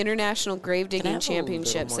annual International Grave Can I Digging have a little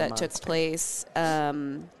Championships more that took Monster? place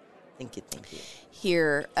Thank you.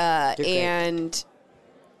 here. You're great. And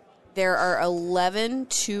there are 11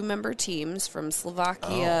 two-member teams from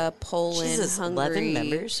Slovakia, Poland, Jesus, Hungary. 11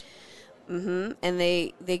 members? And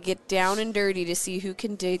they get down and dirty to see who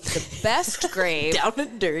can dig the best grave. Down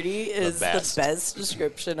and dirty is the best. best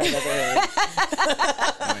description I've ever heard.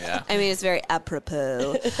 Oh, yeah. I mean, it's very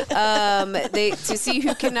apropos. They to see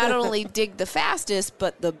who can not only dig the fastest,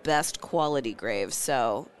 but the best quality grave.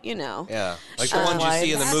 So, you know. Yeah, like the ones you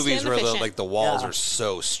see in the Fast movies and where the, efficient. like the walls Yeah. are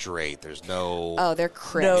so straight. There's no. Oh, they're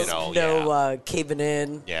crisp. No, You know, caving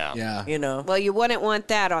in. Yeah. Yeah. You know. Well, you wouldn't want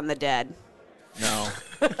that on the dead. No.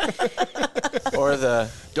 Or the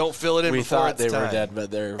Don't fill it in. we before thought it's they were time. dead, but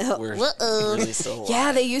they're we're Uh-oh. really still alive.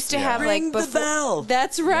 Yeah, they used to have Ring like the before. bell.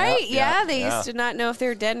 That's right. Yeah, Yeah, they yeah. used to not know if they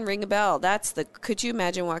were dead and ring a bell. That's the. Could you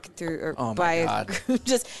imagine walking through or Oh, my by God.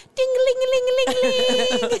 just ding ling ling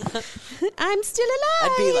ling ling. I'm still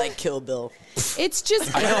alive. I'd be like Kill Bill. It's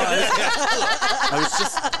just. I know. I was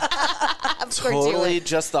just Of course you totally would.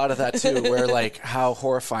 just thought of that too, where like how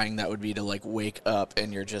horrifying that would be to like wake up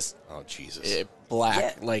and you're just Oh Jesus. black,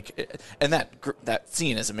 Yeah. like, and that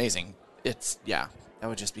scene is amazing. It's that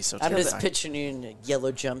would just be so I'm terrifying. just picturing you in a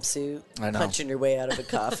yellow jumpsuit, I know. punching your way out of a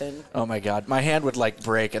coffin. Oh my god, my hand would like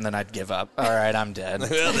break and then I'd give up. All right, I'm dead.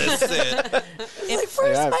 Well, that's it. Like,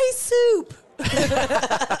 where's Yeah. my soup?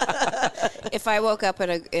 If I woke up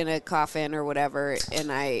in a coffin or whatever, and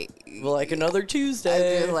Well, like another I'd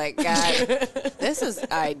Tuesday. be like, God, this is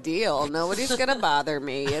ideal. Nobody's gonna bother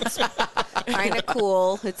me. It's kind of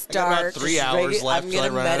cool. It's I got about dark. 3 hours left I'm till I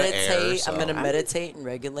gonna run out of meditate. air. So. I'm gonna meditate and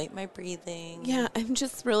regulate my breathing. Yeah, I'm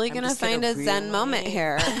just really I'm gonna just gonna find a Zen really- moment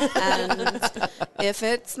here, and if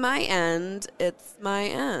it's my end, it's my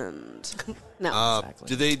end. No,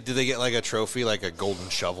 Do they get like a trophy, like a golden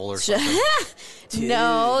shovel or something?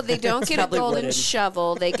 no, they don't get a Probably golden wouldn't.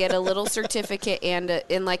 shovel. They get a little certificate and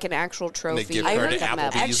in like an actual trophy. gift I card heard to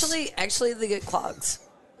Applebee's. Actually, they get clogs,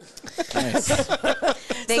 Nice.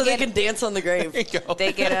 They so they get can dance on the grave. they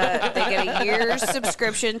get a year's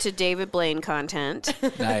subscription to David Blaine content.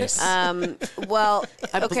 Nice. Well,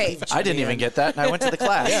 okay. believe you. I didn't even get that, and I went to the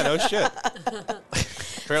class. Yeah, no shit.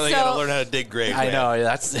 Apparently, you So- got to learn how to dig graves. I man. know.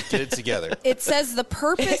 That's Get it together. It says the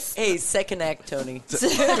purpose. Hey, second act, Tony. and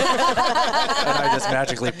I just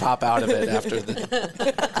magically pop out of it after the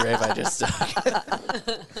grave I just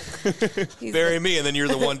dug. Bury me, and then you're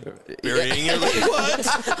the one burying you. Like, what?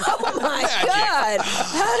 Oh my God!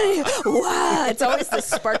 How do you? Wow! It's always the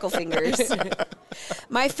sparkle fingers.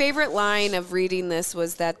 My favorite line of reading this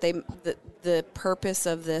was that the purpose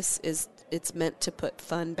of this is it's meant to put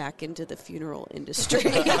fun back into the funeral industry.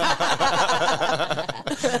 Wait,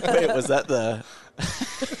 was that the?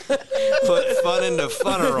 Put fun into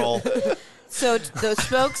funeral. So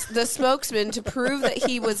the spokesman, to prove that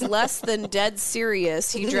he was less than dead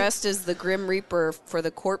serious, he dressed as the Grim Reaper for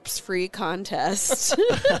the corpse-free contest.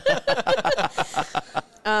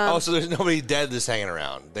 So there's nobody dead that's hanging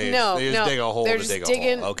around. They No, just no. dig a hole They're to just dig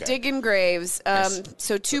digging, a hole. Okay. digging graves.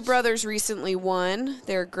 So two brothers recently won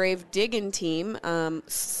their grave digging team. Ooh,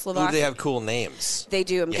 Slovakia. they have cool names. They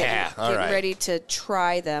do. I'm Yeah, all getting right. ready to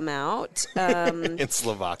try them out. In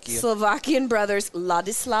Slovakia. Slovakian brothers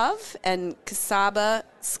Ladislav and Kasaba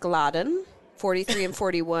Skladen, 43 and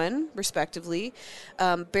 41, respectively,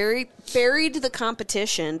 buried the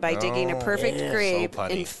competition by digging a perfect grave so punny.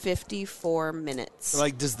 in 54 minutes.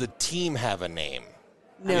 Like, does the team have a name?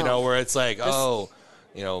 No. You know, where it's like,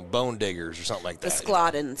 bone diggers or something like The that.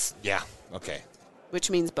 Skladens, Yeah. Okay. which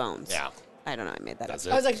means bones. Yeah. I don't know. I made that That's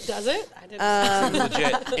up. I was it. like, does it? I didn't.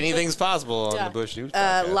 Legit. Anything's possible on Yeah. the Bush News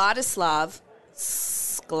podcast. Ladislav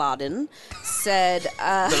Skladen said...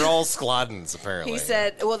 They're all Skladens, apparently. He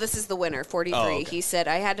said, well, this is the winner, 43. Oh, okay. He said,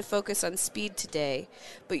 I had to focus on speed today,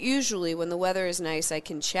 but usually when the weather is nice, I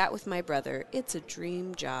can chat with my brother. It's a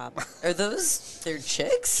dream job. Are those their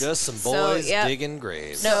chicks? Just some So, boys yeah. digging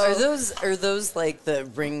graves. No, are those like the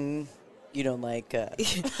ring? You know, like 2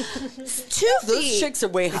 those feet. chicks are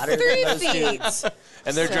way hotter 3 than those feet. dudes.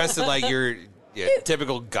 And they're dressed in like your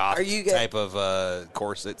typical goth Are you type of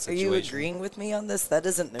corset Are you situation. agreeing with me on this? That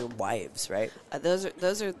isn't their wives, right?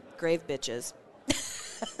 Those are grave bitches.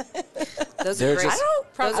 Those They're are grave, just-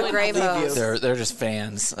 those are grave believe you. hoes. They're just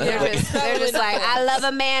fans. They're just like, I love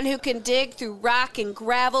a man who can dig through rock and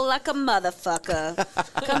gravel like a motherfucker.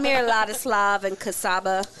 Come here, Ladislav and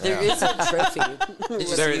Kasaba. There is a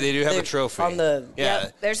trophy. They do have a They're trophy. on the. yeah.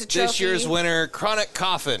 Yep, there's a This year's trophy. winner, Chronic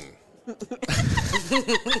Coffin. I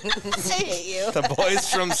hate you. The boys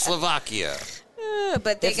from Slovakia.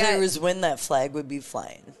 But they If there got was wind, that flag would be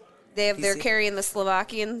flying. they're see- carrying the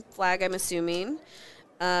Slovakian flag, I'm assuming.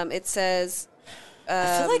 It says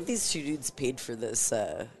I feel like these two dudes paid for this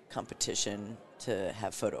competition to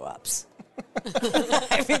have photo ops.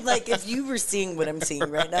 I mean, like, if you were seeing what I'm seeing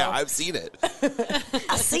right Yeah, now, I've seen it.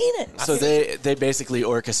 I've seen it. So they basically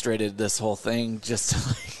orchestrated this whole thing just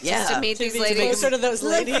to Yeah. to meet these Be ladies. closer to those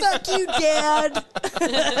Like, ladies. fuck you, Dad.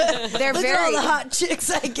 They're Look at very. all the hot chicks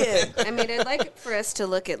I get. I mean, I'd like for us to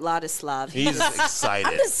look at Ladislav. He's excited.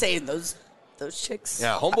 I'm just saying, those chicks.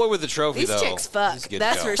 Yeah, homeboy with the trophy, These though. chicks fuck. he's good to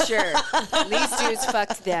That's go. for sure. These dudes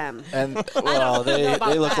fucked them. and well, they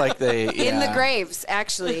look like they In the yeah. graves,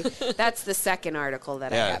 actually. That's the second article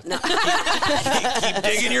that Yeah. I have. No. Keep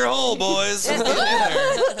digging your hole, boys.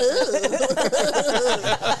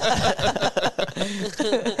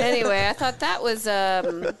 Anyway, I thought that was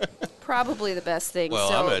probably the best thing. Well,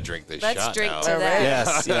 so I'm gonna drink this let's shot drink now. to All that. right.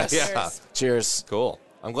 Yes, yes. Yeah. Cheers. Cool.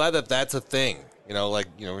 I'm glad that that's a thing. You know, like,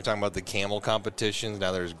 you know, we're talking about the camel competitions.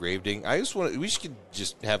 Now there's grave digging. I just want to, we should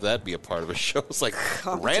just have that be a part of a show. It's like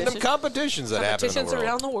random competitions that happen in the Competitions world.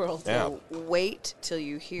 around the world. Yeah. Wait till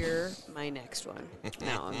you hear my next one.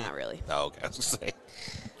 No, I'm not really. Oh, okay. I was just saying.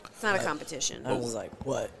 It's not a competition. I was like,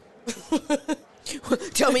 what?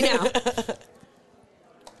 Tell me now.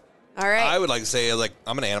 All right. I would like to say, like,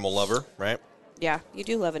 I'm an animal lover, right? Yeah, you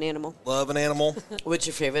do love an animal. Love an animal What's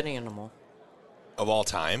your favorite animal? of all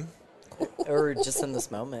time. Or just in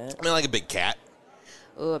this moment? I mean, like a big cat.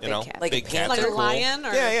 Ooh, a big You know, cat. Like a big panther? cats Like are a cool. lion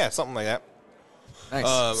or- Yeah, something like that.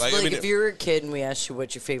 Nice. Like, if you were a kid and we asked you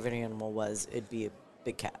what your favorite animal was, it'd be a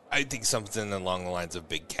big cat. I think something along the lines of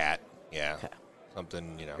big cat. Yeah. Okay.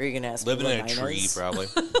 Something, you know. Are you gonna ask me living what in a mine tree, is? probably.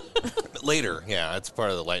 Later, yeah. That's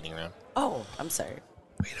part of the lightning round. Oh, I'm sorry.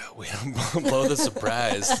 We don't blow the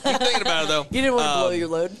surprise. Keep thinking about it, though. You didn't want to blow your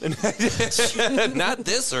load? Not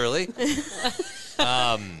this early.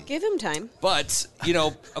 Give him time. But, you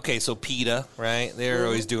know, okay, so PETA, right? They're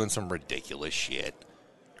always doing some ridiculous shit.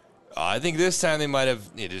 I think this time they might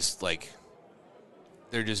have just, like,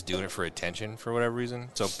 they're just doing it for attention for whatever reason.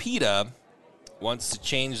 So PETA wants to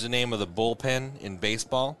change the name of the bullpen in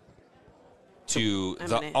baseball to I'm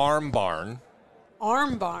the gonna- Arm Barn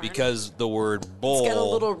Arm barn. because the word got a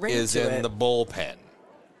little bull ring is to in it. the bullpen.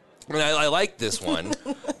 I mean, I like this one,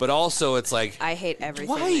 but also it's like, I hate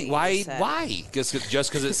everything. that you just said. why? Just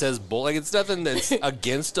because it says bull, like it's nothing that's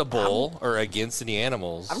against a bull or against any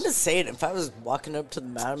animals. I'm just saying, if I was walking up to the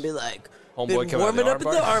mountain and be like, Homeboy been come out warming the up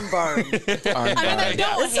at the arm barn. Arm I mean, I bar.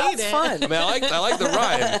 don't It hate sounds it. fun. I mean, I like the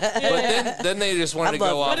rhyme, but then they just wanted to I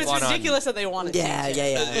go love off But it's on ridiculous that they want to Yeah, change yeah,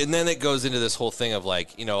 it. yeah. and then it goes into this whole thing of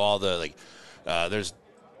like, you know, all the like, there's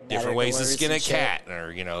different ways to words skin a and shit. cat,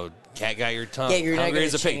 or you know, cat got your tongue. Yeah, you're not hungry gonna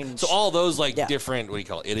as a pig. change- So all those like Yeah. different, what do you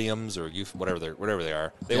call it, idioms or whatever they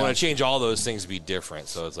are. They Yeah. want to change all those things to be different.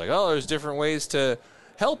 So it's like, oh, there's different ways to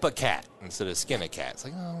help a cat instead of skin a cat. It's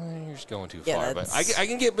like, oh, you're just going too Yeah, far. But that's- I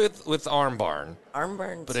can get with Arm Barn, Arm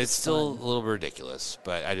barn. but it's still a little bit ridiculous.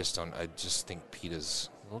 But I just don't. I just think PETA's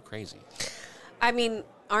a little crazy. I mean,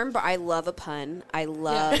 I love a pun. I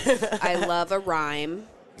love a rhyme.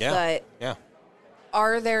 Yeah. But Yeah.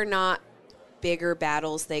 are there not bigger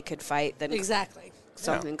battles they could fight than Exactly.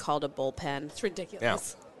 something called a bullpen? It's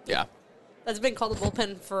ridiculous. Yeah. That's been called a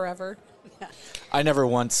bullpen forever. Yeah. I never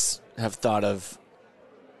once have thought of,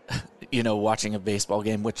 watching a baseball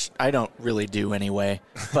game, which I don't really do anyway.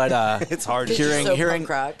 But It's hard. hearing so hearing punk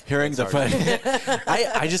rock. hearing the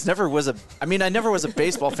I just never was I never was a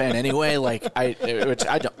baseball fan anyway. Like which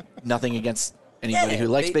I don't nothing against anybody who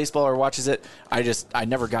likes baseball or watches it. I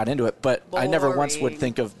never got into it, but I never once would Boring.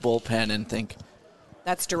 think of bullpen and think,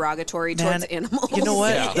 That's derogatory man, towards animals. you know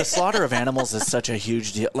what? Yeah. The slaughter of animals is such a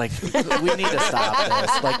huge deal. Like we need to stop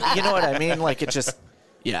this. Like you know what I mean? Like it just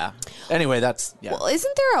yeah. Anyway, that's yeah. Well,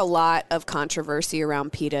 isn't there a lot of controversy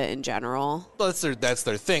around PETA in general? Well, that's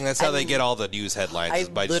their thing. That's how they get all the news headlines. I is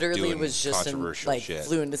by literally just doing was just in, controversial like shit.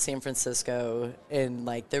 flew into San Francisco and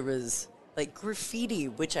like there was like graffiti,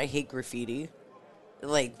 which I hate graffiti.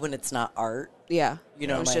 Like when it's not art, Yeah. you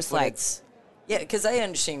know, It was like, just when like, it's, yeah, because I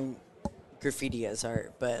understand graffiti as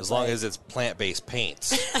art, but As long like, as it's plant-based paints.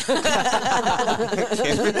 but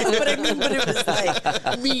it was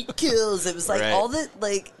like meat kills. It was like Right. all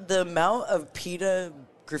the amount of PETA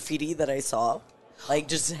graffiti that I saw, like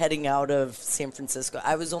just heading out of San Francisco.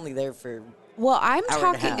 I was only there for well, I'm hour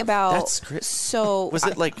and a talking half. about. That's great. So Was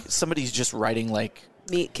it like somebody's just writing like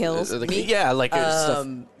meat kills? yeah, like stuff.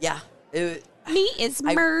 yeah, Meat is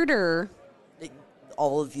murder.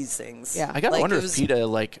 all of these things. Yeah. I gotta Like, wonder it if was- PETA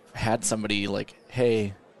like had somebody like,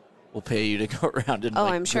 hey, we'll pay you to go around and Oh,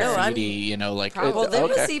 like I'm sure. graffiti, like Well, there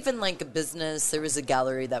okay. was even like a business. There was a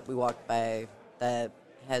gallery that we walked by that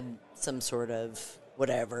had some sort of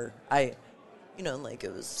whatever. Like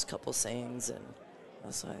it was a couple sayings, and I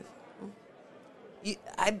was like,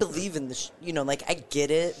 I believe in the, like I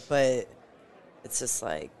get it, but it's just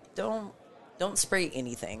like don't spray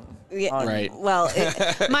anything. Yeah, on- Right. Well,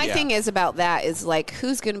 my thing is about that is like,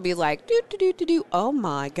 who's going to be like, do. Oh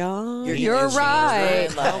my God, You're you're eating right.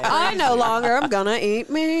 cheese, right? I no longer am gonna eat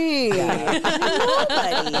meat. Nobody.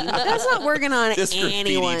 That's not working on This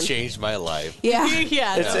anyone. graffiti changed my life. Yeah.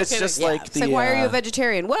 Yeah, no It's kidding. just like It's the. like, why are you a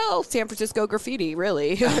vegetarian? Well, San Francisco graffiti,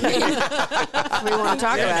 really. I mean, if we want to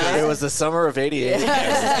talk about It it. was the summer of '88.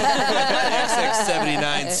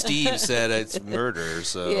 XX79 Steve said it's murder,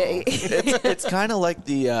 so. Yeah. It's kind of like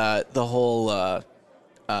the whole,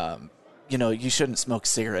 you shouldn't smoke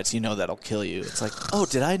cigarettes. You know that'll kill you. It's like, oh,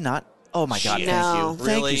 did I not? Oh my God, Shit. No. thank you,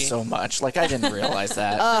 thank Really? you so much. Like I didn't realize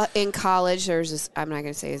that. In college, there's this. I'm not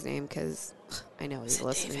going to say his name because I know he's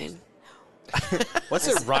listening. What's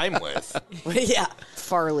it rhyme with? yeah.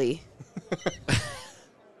 Farley.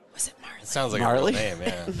 Was it Marley? Sounds like Marley? a real name,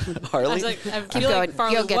 yeah. I Harley. was like, I feel going. like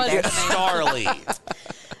Farley You'll get was there. the name. Starly.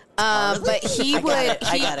 But he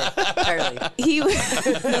I got it. Charlie.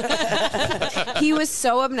 He was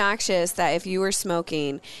so obnoxious that if you were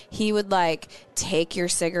smoking, he would like take your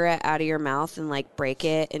cigarette out of your mouth and like break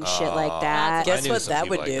it and shit like that. Guess knew what some that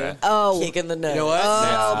people would like do? that. Oh. Kick in the nose. You know what? Oh,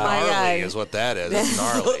 That's my gnarly God. is what that is. It's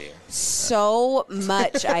gnarly. So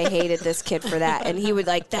much I hated this kid for that, and he would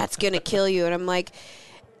like, "That's gonna kill you," and I'm like,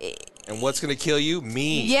 And what's going to kill you?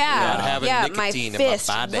 Me. "Yeah, Not having yeah, my nicotine fist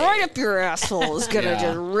in my body. right up your asshole is gonna Yeah.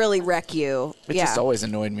 just really wreck you." It yeah, just always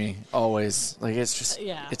annoyed me. Always. Like it's just.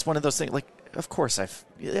 Yeah. It's one of those things. Like, of course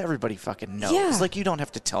everybody fucking knows. Yeah. Like you don't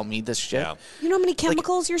have to tell me this shit. Yeah. you know how many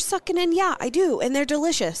chemicals you're sucking in? Yeah, I do, and they're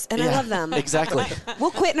delicious, and I Yeah, love them. Exactly.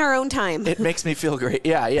 We'll quit in our own time. It makes me feel great.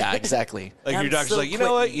 Yeah. Exactly. Like I'm your doctor's so like, you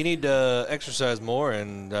know what? You need to exercise more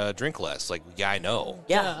and drink less. Like, yeah, I know.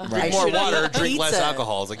 Yeah. Drink I more should water, eat drink less pizza.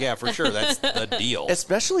 alcohol. It's like, yeah, for sure. That's the deal.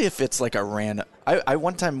 Especially if it's like a random. I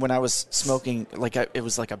one time when I was smoking, like it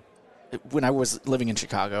was like when I was living in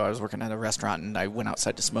Chicago, I was working at a restaurant and I went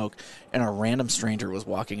outside to smoke, and a random stranger was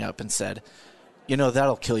walking up and said,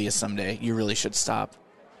 that'll kill you someday. You really should stop.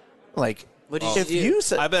 Like, What did if you do? you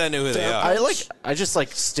said, I bet I knew who they are. I just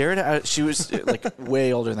like stared at her. She was like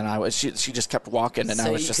way older than I was. She just kept walking, and So I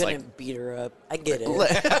was you just couldn't like, beat her up. I get it.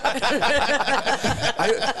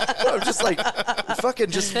 I'm just like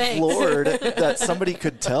fucking just Thanks. floored that somebody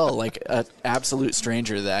could tell like an absolute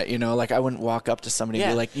stranger that, like I wouldn't walk up to somebody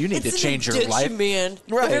and be like, you need It's to change an your addiction, life. man.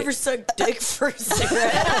 Right. Have you ever sucked dick for a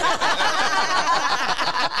cigarette?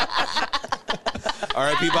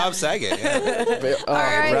 R.I.P. Bob Saget. Yeah. Oh,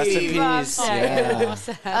 right, rest in Bob peace.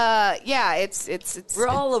 Saget. Yeah. Yeah, it's We're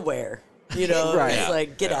all aware. Right. It's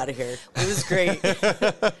like, get out of here. It was great.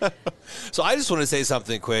 So I just want to say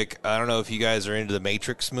something quick. I don't know if you guys are into the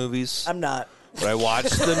Matrix movies, I'm not. but I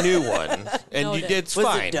watched the new one, and No, you it did it's Was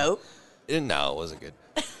fine. it dope? No, it wasn't good.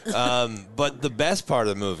 But the best part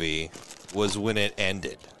of the movie was when it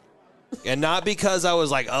ended, and not because I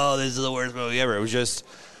was like, "Oh, this is the worst movie ever." It was just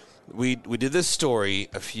we did this story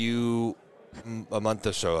a month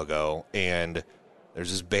or so ago, and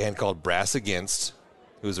there's this band called Brass Against,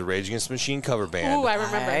 who's a Rage Against the Machine cover band. Ooh, I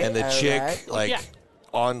remember. Alright. And the All chick, right. like Yeah.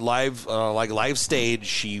 on live stage,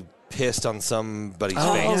 she pissed on somebody's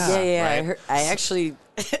Oh, face. yeah. right? I, heard, I actually,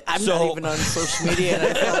 I'm So- not even on social media, and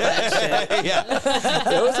I feel that shit.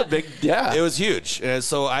 Yeah, It was a big, yeah. it was huge. And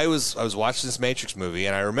so I was watching this Matrix movie,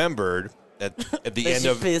 and I remembered at the That end she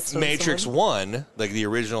of pissed on Matrix someone? 1, like the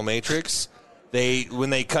original Matrix, when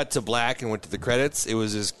they cut to black and went to the credits, it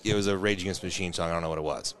was a Rage Against the Machine song. I don't know what it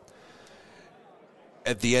was.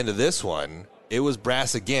 At the end of this one, it was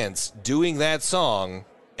Brass Against doing that song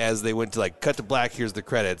as they went to like cut to black. Here's the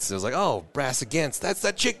credits. It was like, oh, Brass Against. That's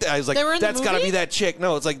that chick. I was like, They were in the that's got to movie? be that chick.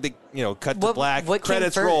 No, it's like the cut to black. What came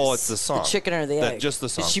Credits first? roll. It's the song. The chicken or the egg? Just the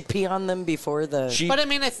song. Did she pee on them before the... She- But I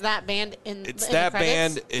mean, it's that band in. it's in that the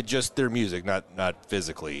credits? band. It just their music, not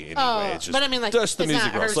physically. Anyway. Oh, it's just, but I mean, like, just the it's music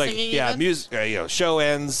not her rolls. Like, singing yeah, even? music. Show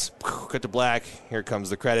ends. Cut to black. Here comes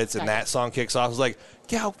the credits, and Gotcha. that song kicks off. I was like,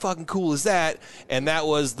 yeah, how fucking cool is that? And that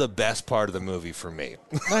was the best part of the movie for me.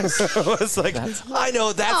 It was like, I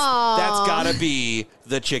know that's gotta be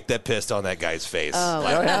the chick that pissed on that guy's face.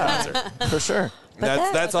 Like, Oh, yeah. concert. For sure.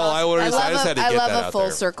 That's all I wanted to say. I just had to I get love that a out full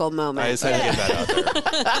there. circle moment. I just had to get that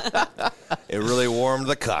out there. It really warmed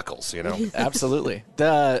the cockles, Absolutely.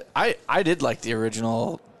 I did like the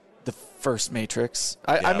original, the first Matrix.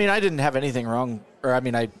 I Yeah. mean, I didn't have anything wrong, or I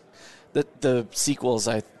mean, the sequels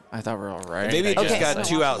I thought were all right. Maybe it Okay. just got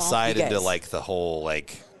too outside You guys. into like the whole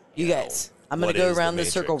You guys, I'm going what to go is the around the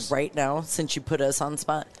circle Matrix? right now since you put us on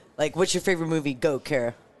spot. Like, what's your favorite movie? Go,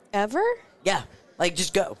 Kara. Ever? Yeah. Like,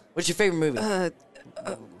 just go. What's your favorite movie?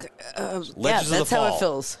 Legends of that's the Fall. how it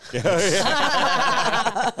feels.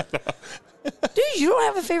 Dude, you don't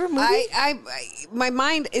have a favorite movie? My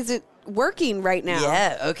mind isn't working right now.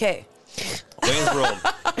 Yeah, okay. Wayne's World.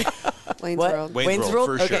 Wayne's What? World. Wayne's World,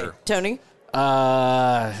 for okay. sure. Tony?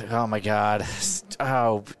 Oh my God.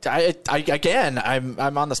 Oh,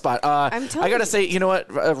 I'm on the spot. I'm telling I gotta you. say, you know what?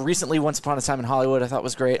 Recently, Once Upon a Time in Hollywood, I thought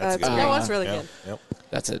was great. That's a good That one. was really Yep, good. Yep.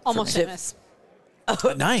 That's it. for Almost me. famous.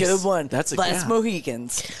 Oh, Nice. Good one. That's a- Last yeah.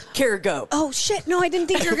 Mohicans. Kara, go. Oh shit! No, I didn't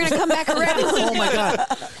think you were gonna come back around. Oh my God. I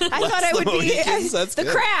thought I would be Mohicans, that's the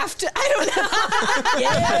good. Craft. I don't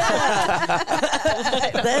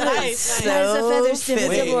know. That is so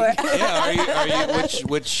fitting. Yeah, are you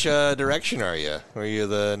which direction are you? Are you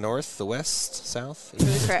the north, the west, south?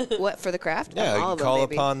 What for the Craft? Yeah, I'm you all can of them, call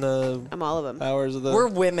baby. upon the I'm all of them. powers of the. We're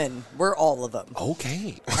women. We're all of them.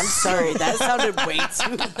 okay. I'm sorry. That sounded way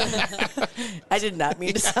too... I did not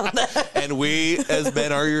mean to sound that. And we, as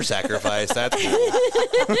men, are your sacrifice. That's cool.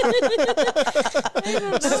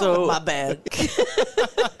 So My bad.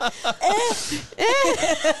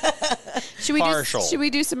 Partial. Should we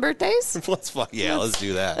do some birthdays? Let's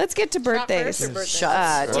do that. Let's get to birthdays. first or birthday?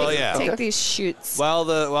 Shots. Well, yeah. Take Okay. these shoots. While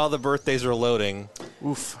the birthdays are loading,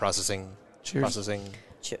 processing, Cheers. processing,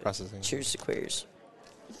 Cheers. processing. Cheers to queers.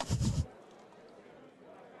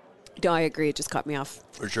 No, I agree. It just caught me off.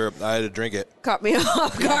 For sure, I had to drink it. Caught me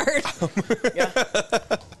off guard.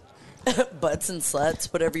 Butts and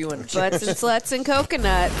sluts, whatever you want to Butts and sluts and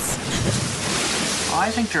coconuts. I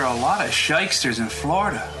think there are a lot of shysters in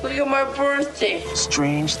Florida. Look at my birthday.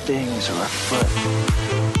 Strange things are afoot.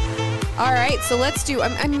 All right, so let's do.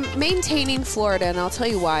 I'm maintaining Florida, and I'll tell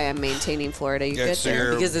you why I'm maintaining Florida. You good so there?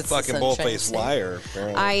 you're Because it's a the fucking Sunshine bull-faced State. liar.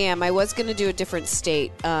 Apparently. I am. I was going to do a different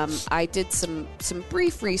state. I did some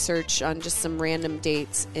brief research on just some random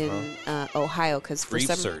dates in Ohio because for Brief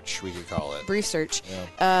some search, we could call it. brief search,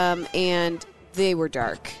 and they were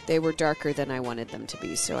dark. They were darker than I wanted them to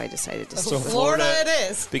be, so I decided to. So stick with Florida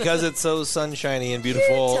it is. because it's so sunshiny and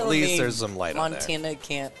beautiful. At telling least me there's some light on there. Montana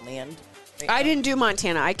can't land. I didn't do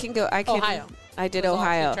Montana. I can go. I can. Ohio. I did Was all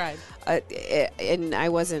Ohio. you tried. And I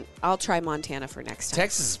wasn't. I'll try Montana for next time.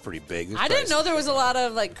 Texas is pretty big. There's I didn't probably- know there was a lot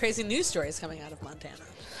of like crazy news stories coming out of Montana.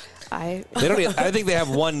 I They don't. I think they have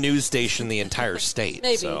one news station in the entire state.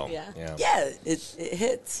 Maybe, so, yeah. Yeah, it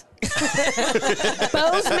hits.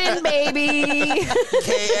 Bozeman, baby.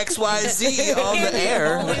 KXYZ on the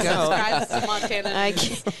air. Look out. Subscribe to Montana. I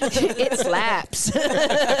can't- it slaps.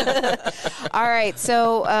 All right,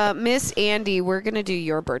 so Miss Andy, we're gonna do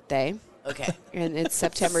your birthday, Okay. and it's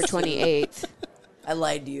September 28th. I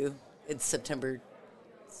lied to you. It's September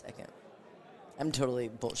 2nd. I'm totally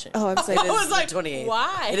bullshit. Oh, I'm It saying is was like, the 28th.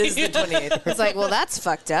 why? It is the 28th. it's like, well, that's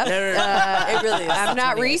fucked up. No. It really is. I'm the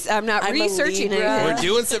not 28th. I'm not I'm a researching Libra. anything. We're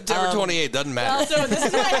doing September 28th. Doesn't matter. Also, this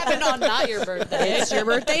is what happened on not your birthday. It's your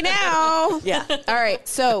birthday now. Yeah. All right,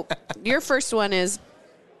 so your first one is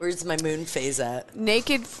Where's my moon phase at?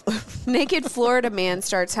 naked Florida man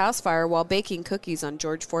starts house fire while baking cookies on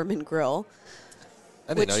George Foreman grill.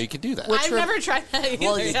 I didn't know you could do that. I've never tried that either.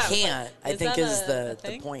 Well, you Yeah. can't. I Is think that is a the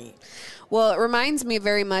thing? point. Well, it reminds me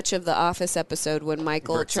very much of the Office episode when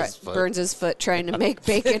Michael Burns his foot. burns his foot trying to make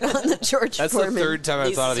bacon on the George That's Foreman. the third time I've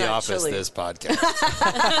Lisa's thought of The not Office chilly. this podcast.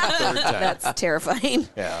 Third time. That's terrifying.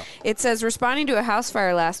 Yeah. It says, responding to a house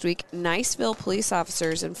fire last week, Niceville police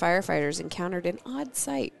officers and firefighters encountered an odd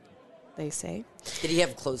sight, they say. Did he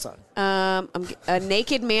have clothes on? A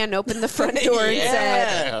naked man opened the front door and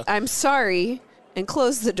said, "I'm sorry," and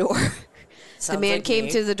closed the door. The Sounds man like came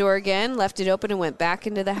me. to the door again, left it open, and went back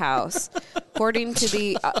into the house. According to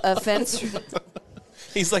the offense...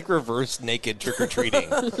 He's like reverse naked trick or treating.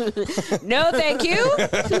 No, thank you.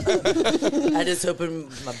 I just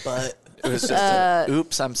opened my butt. It was just a,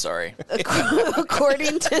 oops, I'm sorry.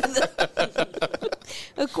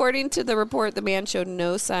 According to the report, the man showed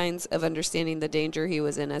no signs of understanding the danger he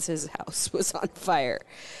was in as his house was on fire.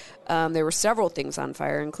 There were several things on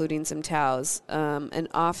fire, including some towels. An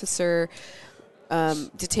officer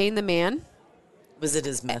detained the man Was it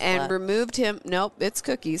his meth and lab? removed him. Nope, it's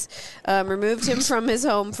cookies. Removed him from his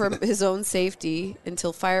home for his own safety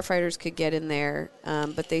until firefighters could get in there.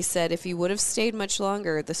 But they said if he would have stayed much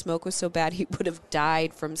longer, the smoke was so bad he would have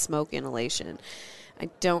died from smoke inhalation. I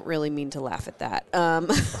don't really mean to laugh at that.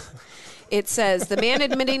 It says the man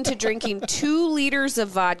admitting to drinking 2 liters of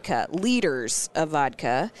vodka,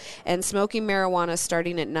 and smoking marijuana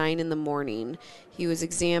starting at 9 in the morning. He was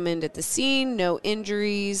examined at the scene, no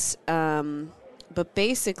injuries. But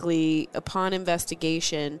basically, upon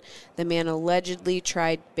investigation, the man allegedly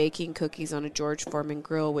tried baking cookies on a George Foreman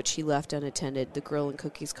grill, which he left unattended. The grill and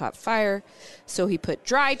cookies caught fire, so he put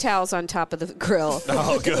dry towels on top of the grill.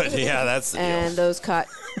 Oh, good. Yeah, that's the deal. And those caught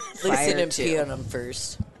At least he fire, didn't pee too. on them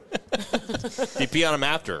first. You pee on him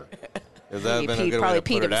after. That would have been a good way probably to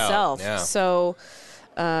put peed it himself. out. Yeah. So,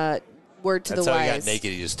 word to That's the how wise. he got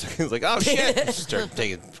naked. He just he was like, oh, shit. Just started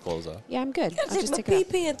taking his clothes off. Yeah, I'm good. I'll Take just my take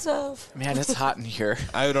it pee off. pants off. Man, it's hot in here.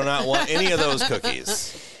 I do not want any of those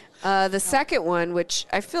cookies. The second one, which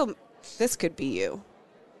I feel this could be you.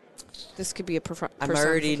 This could be a I'm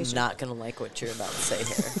already personification. not going to like what you're about to say here.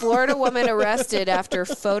 Florida woman arrested after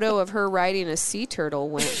photo of her riding a sea turtle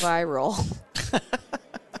went viral.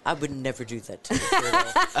 I would never do that to a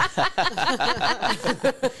turtle.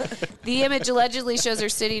 The image allegedly shows her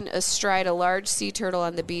sitting astride a large sea turtle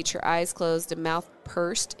on the beach, her eyes closed and mouth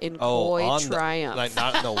pursed in coy on triumph. like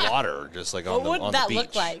not in the water, just like What on would the that beach.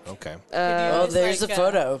 look like? Okay. Oh, there's a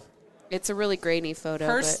photo. It's a really grainy photo.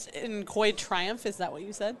 First in coy triumph, is that what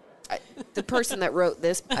you said? But the person that wrote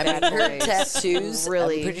this I bad mean, her boy tattoos,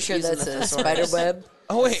 really I'm pretty sure using that's the a thesaurus. spider web.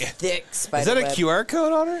 Oh, wait. Thick spider Is that a web. QR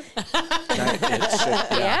code on her?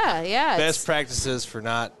 Yeah. Best practices for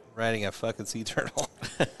not riding a fucking sea turtle.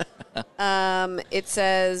 It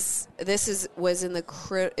says this was in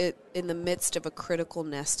the midst of a critical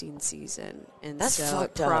nesting season, and That's so it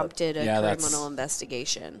fucked up. prompted a Yeah, that's criminal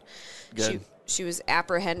investigation. good. She was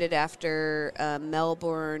apprehended after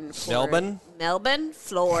Melbourne, Florida.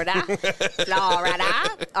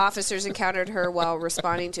 Officers encountered her while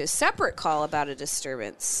responding to a separate call about a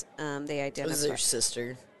disturbance. They It was identified. her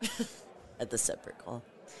sister at the separate call.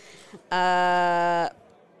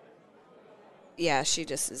 Yeah, she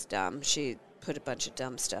just is dumb. She put a bunch of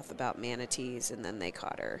dumb stuff about manatees, and then they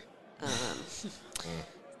caught her.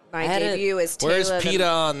 My I had debut is Taylor. Where's the- PETA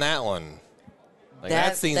on that one? Like,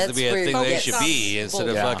 that seems to that's be a where thing it they gets should be instead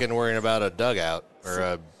of Yeah. fucking worrying about a dugout or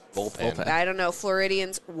a bullpen. I don't know.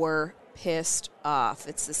 Floridians were pissed off.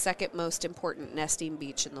 It's the second most important nesting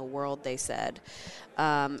beach in the world, they said.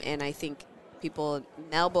 And I think people,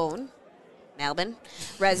 Melbourne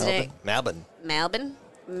resident, Melbourne.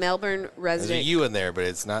 Melbourne There's a resident, U in there, but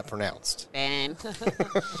it's not pronounced. Ben, Christine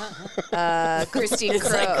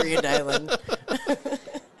It's like Crow. Green Island.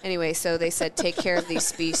 Anyway, so they said take care of these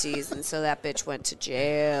species, and so that bitch went to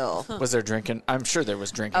jail. Was there drinking? I'm sure there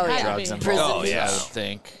was drinking Oh, and yeah. drugs Prison involved. Oh, yeah. I would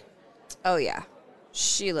think. Oh yeah,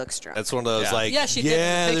 she looks drunk. That's one of those Yeah. like, Yeah, she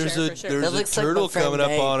did in the there's picture, a for sure. there's That a looks like turtle my friend coming up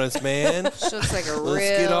May. on us, man. She looks like a real. Let's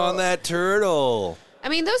get on that turtle. I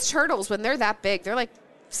mean, those turtles, when they're that big, they're like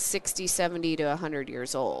 60, 70 to 100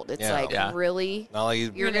 years old. It's Yeah. like, Yeah. really? Not like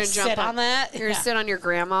You're gonna going to jump sit on that? You're going Yeah. to sit on your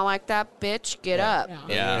grandma like that? Bitch, get up. Yeah.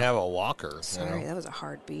 you don't have a walker. Sorry, You know? that was a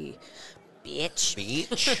hard B. Bitch.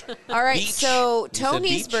 Beach. All right, Beach. so You said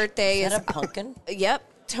Tony's beach? birthday Is is. that a pumpkin? Yep.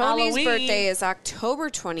 Tony's Halloween. birthday is October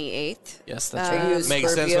 28th. Yes, that's Are you right. a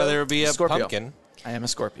Makes sense Scorpio? why there would be a Scorpio. pumpkin. I am a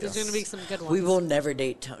Scorpio. There's going to be some good ones. We will never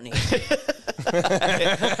date Tony.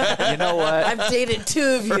 You know what? I've dated two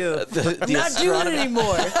of you. I'm not doing it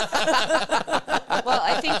anymore. Well,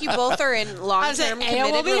 I think you both are in I'm long-term saying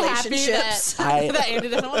Aya will committed be happy relationships. that Andy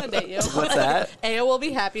doesn't want to date you. What's that? Aya will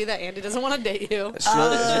be happy that Andy doesn't want to date you.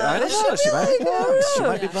 I don't know. She might be bummed. She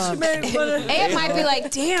might be bummed. Aya might be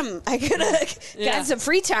like, damn, I could have got some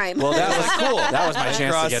free time. Well, that was cool. That was my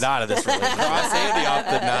chance to get out of this relationship. Cross Andy off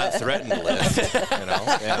the not threatened list. You know.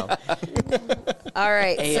 Yeah. All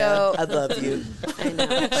right, Aya, so I love you. I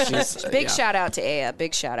know. She's Big shout out to Aya.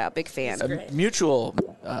 Big shout out. Big fan. a mutual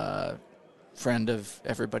friend of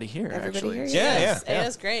everybody here. Everybody actually, here? Yeah.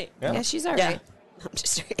 Aya's great. Yeah, she's all Yeah. right. I'm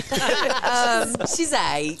just She's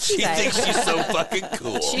aight. She thinks she's so fucking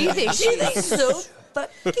cool. She thinks She's so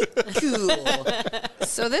fucking cool.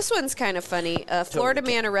 So this one's kind of funny. A Florida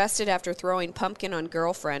man arrested after throwing pumpkin on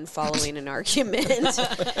girlfriend following an argument.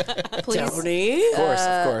 Police, Tony. Of course,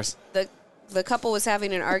 of course. the couple was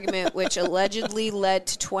having an argument which allegedly led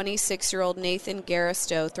to 26-year-old Nathan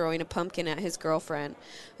Garristow throwing a pumpkin at his girlfriend.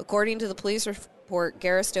 According to the police report,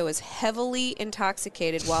 Garristow was heavily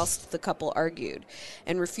intoxicated whilst the couple argued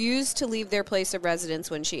and refused to leave their place of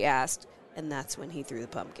residence when she asked, and that's when he threw the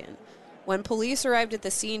pumpkin. When police arrived at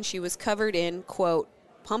the scene, she was covered in, quote,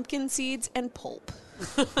 pumpkin seeds and pulp.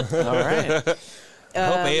 All right. I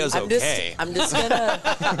hope Aya's okay. I'm just gonna.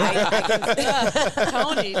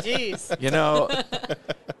 Tony, jeez. You know,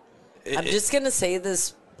 I'm just gonna say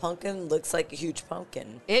this pumpkin looks like a huge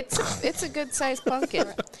pumpkin. It's a good sized pumpkin.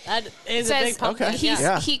 That is a Says big pumpkin. Okay. he's,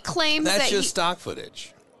 Yeah. he claims That's that just stock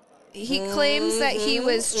footage. he claims that he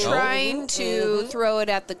was trying to throw it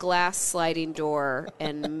at the glass sliding door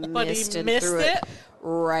and But he missed and missed threw it?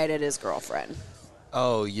 right at his girlfriend.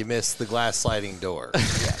 Oh, you missed the glass sliding door.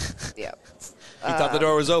 Yep. You thought the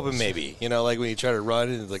door was open, maybe. You know, like when you try to run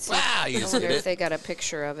and it's like, wow, you I just wonder hit if it. they got a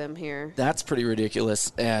picture of him here. That's pretty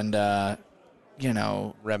ridiculous. And, you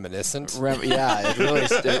know, Reminiscent. yeah, it really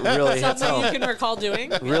hits Something home. you can recall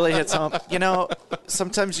doing. Really hits home. You know,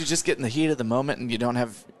 sometimes you just get in the heat of the moment and you don't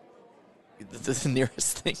have the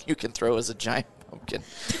nearest thing you can throw is a giant pumpkin.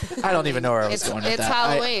 I don't even know where I was going with It's that.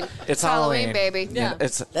 Halloween. It's Halloween, baby. Yeah.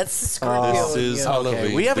 It's That's the Scorpio. This is in you. Halloween.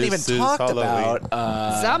 okay. We haven't even This is talked Halloween.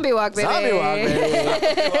 about Zombie Walk, baby. Zombie Walk, baby.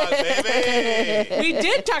 We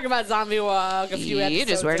did talk about Zombie Walk a few You episodes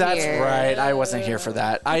just weren't ago. That's here. right. I wasn't here for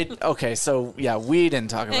that. Okay, so yeah, we didn't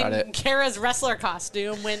talk about And it. Kara's wrestler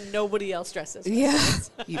costume when nobody else dresses. Yeah,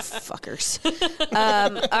 you fuckers.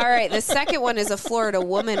 All right, the second one is a Florida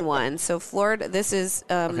woman one. So Florida, this is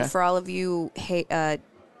Okay. for all of you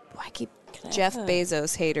Jeff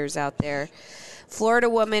Bezos haters out there. Florida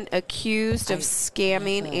woman accused of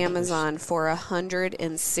scamming Amazon for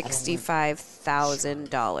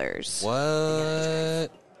 $165,000.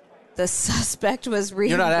 What? The suspect was You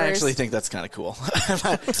reimbursed. know, I actually think that's kind of cool.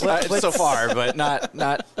 So far, but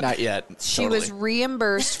not yet. She was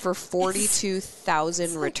reimbursed for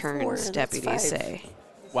 42,000 returns, deputies say.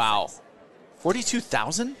 Wow.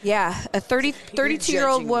 42,000? Yeah, a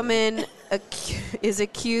 32-year-old judging woman is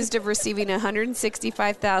accused of receiving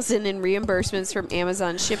 $165,000 in reimbursements from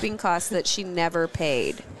Amazon shipping costs that she never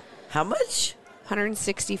paid. How much?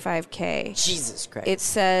 $165K. Jesus Christ. It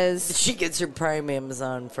says She gets her Prime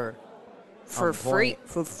Amazon for for free.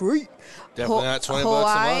 For free. Definitely not 20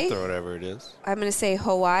 bucks a month or whatever it is. I'm going to say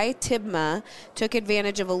Hawaii Tibma took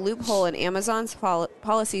advantage of a loophole in Amazon's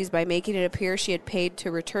policies by making it appear she had paid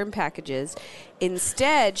to return packages.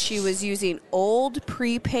 Instead, she was using old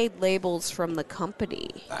prepaid labels from the company.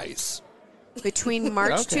 Nice. Between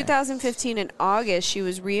March 2015 and August, she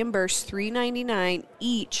was reimbursed $399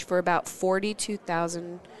 each for about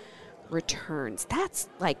 42,000 returns. That's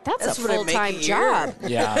a what I make a full-time year. job.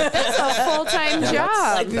 Yeah. That's a full-time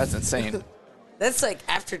job. That's insane. That's like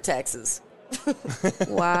after taxes.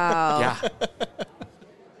 Wow. Yeah.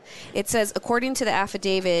 It says, according to the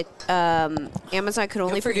affidavit, Amazon could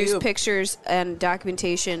only Good for produce you. pictures and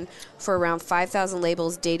documentation for around 5,000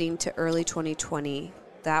 labels dating to early 2020.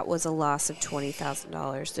 That was a loss of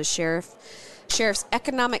 $20,000. The sheriff's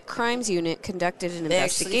economic crimes unit conducted an They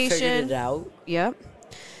actually investigation. figured it out. Yep.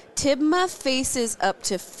 Tibma faces up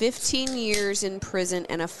to 15 years in prison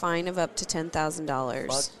and a fine of up to $10,000.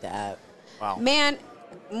 Fuck that. Man,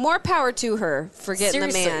 more power to her for getting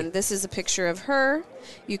the Seriously. man. This is a picture of her.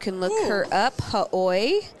 You can look her up,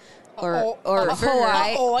 Haoi, or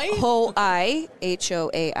Hawaii, Hawaii, Hoai,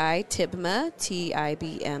 Tibma,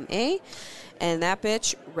 Tibma, and that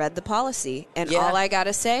bitch read the policy. And Yeah. all I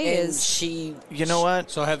gotta say And is, she. You know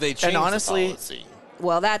what? So have they changed And honestly, the policy?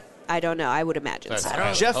 well, that I don't know. I would imagine That's so.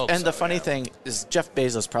 right. Jeff, hope and so, the funny yeah. thing is, Jeff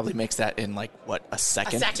Bezos probably makes that in like what, a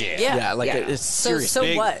second? Yeah. Yeah, like Yeah. it's So serious. so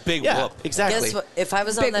Big, what? big yeah, whoop. exactly. Guess what? If I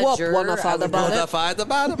was Big on that whoop, juror, wanna I follow would about know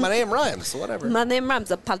it? My name rhymes. Whatever. My name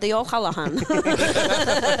Ramza Padio Hallahan.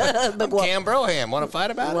 Cam Broham. Want to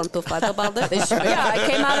fight about it? Want to fight about it? Yeah, I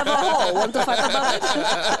came out of a hole. Want to fight about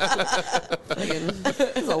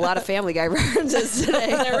it? There's a lot of Family Guy references today.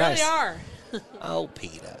 There really Nice. are. Oh,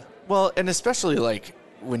 Peter. Well, and especially like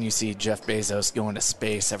when you see Jeff Bezos going to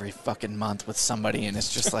space every fucking month with somebody, and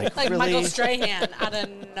it's just like, Like really? Michael Strahan out of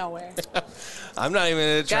nowhere. I'm not even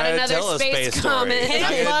going to Got try to another tell a space space story. comment. I'm Cam not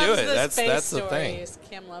going to do loves it. the That's space the thing. stories.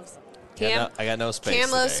 Cam loves them. I got no space.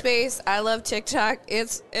 Cam loves today. space. I love TikTok.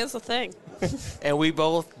 It's a thing. And we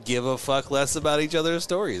both give a fuck less about each other's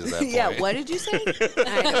stories at that point. Yeah, what did you say?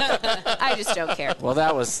 I just don't care. Well,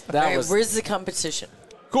 that was All right, was where's the competition?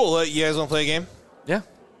 Cool. You guys want to play a game? yeah.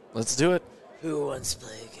 Let's do it. Who wants to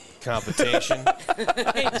play a game? Competition.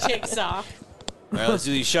 Hey, Jigsaw. All right, let's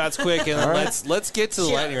do these shots quick, and then All right. let's get to the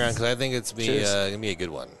lightning round because I think it's Cheers. gonna be a good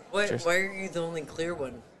one. Why are you the only clear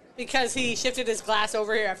one? Because he shifted his glass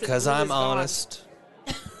over here after the Because blue I'm is gone. honest.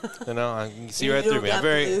 You know, you can see You right don't through me. I'm got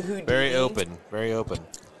very, blue Houdini. very open. Very open.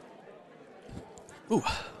 Ooh.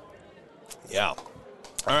 Yeah. All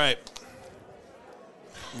right.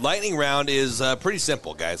 Lightning round is pretty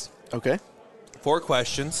simple, guys. Okay. 4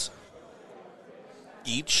 questions.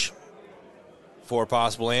 Each. 4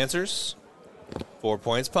 possible answers. 4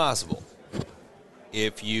 points possible.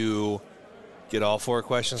 If you get all 4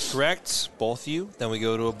 questions correct, both of you, then we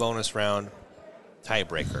go to a bonus round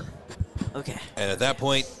tiebreaker. Okay. And at that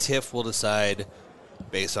point, Tiff will decide,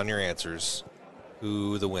 based on your answers,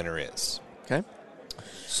 who the winner is. Okay.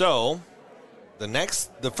 So,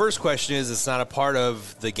 the first question is, it's not a part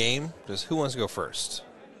of the game. Just who wants to go first?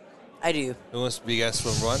 I do. Who wants to be guest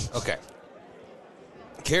number 1? Okay.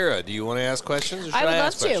 Kara, do you want to ask questions? Or should I would love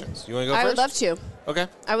ask to. questions? You want to go first? I would love to. Okay.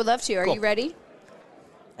 I would love to. Are Cool. you ready?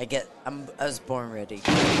 I was born ready.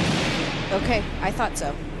 Okay, I thought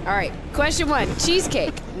so. All right. Question 1.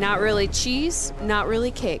 Cheesecake. Not really cheese, not really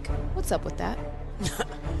cake. What's up with that?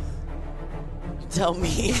 Tell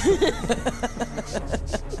me.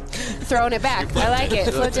 Throwing it back. I like it.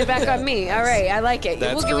 Flipped it back on me. All right, I like it.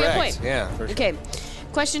 That's we'll give correct. you a point. Yeah, for sure. Okay.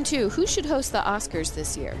 Question 2. Who should host the Oscars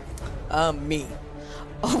this year? Me.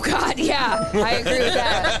 Oh, God, yeah. I agree with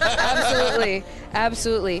that. Absolutely.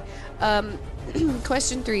 Absolutely.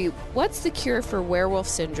 Question 3. What's the cure for werewolf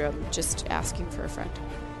syndrome? Just asking for a friend.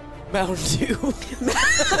 Mountain Dew.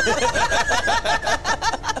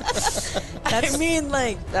 I mean,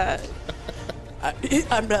 like,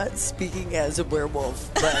 I'm not speaking as a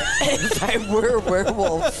werewolf, but if I were a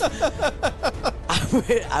werewolf,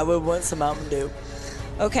 I would want some Mountain Dew.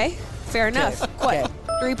 Okay, fair enough. Okay.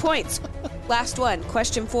 3 points. Last one.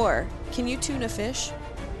 Question 4. Can you tune a fish?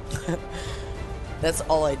 That's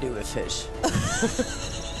all I do with fish.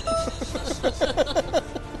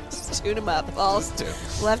 Just tune them up. Balls.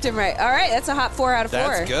 Left and right. All right, that's a hot 4 out of 4.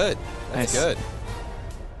 That's good. That's Nice. good.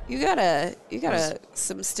 You got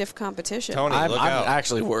some stiff competition. Tony, I'm look out.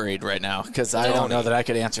 actually worried right now because I don't know that I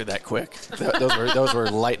could answer that quick. Those were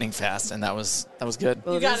lightning fast, and that was good.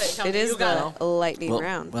 Well, You got it, Tony. It is You got the lightning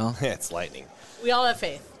round. Well, Yeah, it's lightning. We all have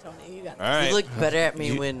faith, Tony. You got it. All right. You look better at me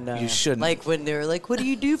You- when you shouldn't. Like when they were like, "What do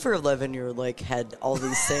you do for 11?" You're like, had all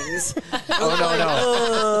these things.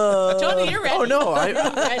 oh no, Tony, you're ready. oh no, Ready.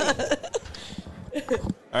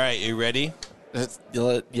 All right, you ready?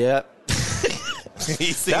 yeah.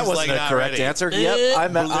 He seems That wasn't like a not correct ready. answer. Yep,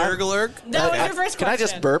 I'm. Glurglurg? That was your first Can I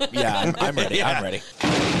just question. burp? Yeah, I'm ready. Yeah. I'm ready.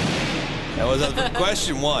 That was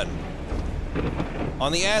question 1.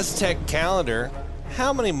 On the Aztec calendar,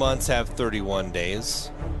 how many months have 31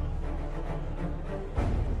 days?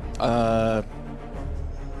 5.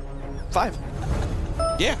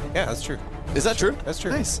 Yeah, that's true. Is that true? That's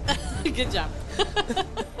true. Nice. Good job.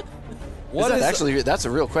 What is that is actually? That's a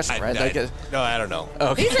real question, right? No, I don't know.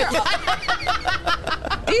 Okay.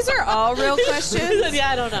 These are all real questions. Yeah,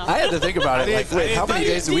 I don't know. I had to think about it. Like, wait, how many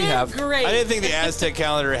days do we have? Great. I didn't think the Aztec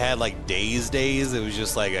calendar had like days. It was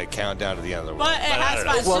just like a countdown to the end of the world. But it I has don't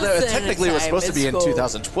know. spots. Well, Just technically, it was time. supposed to be It's in cool.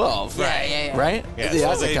 2012. Yeah. Right? Yeah, The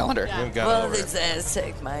so Aztec they- calendar. We've gone Well, over it's it.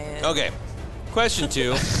 Aztec Mayan. Okay. Question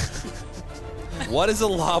 2. What is a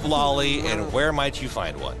loblolly and where might you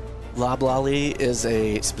find one? Loblolly is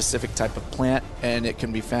a specific type of plant, and it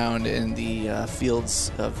can be found in the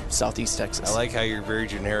fields of southeast Texas. I like how you're very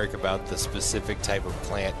generic about the specific type of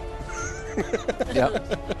plant.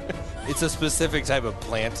 Yep. It's a specific type of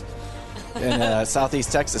plant. In southeast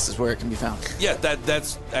Texas is where it can be found. Yeah,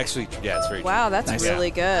 that's actually, yeah, it's very Wow, that's Nice. really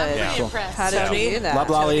good. Yeah. Pretty impressed. How did you do that?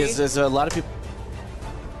 Loblolly is a lot of people.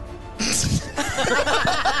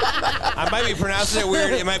 I might be pronouncing it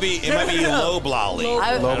weird. It might be loblolly.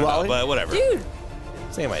 I don't know, Loblolly? but whatever. Dude,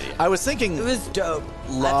 Same idea. I was thinking it was dope.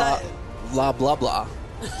 la I blah blah blah.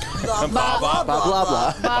 thought, Blah, blah, Blah blah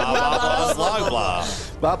blah. Slog blah.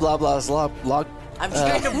 Blah blah blah is log. I'm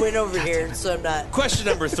trying to win over here, so I'm not. Question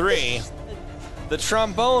number 3. The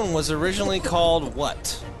trombone was originally called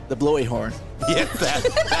what? The blowy horn. Yeah, that's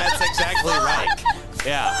exactly right.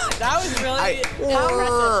 Yeah. That was really impressive. It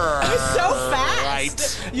was so fast.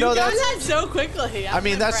 Right. You No, got that's- that so quickly. I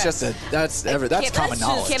mean, that's just that's common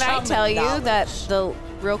knowledge. Can I Common tell you knowledge. that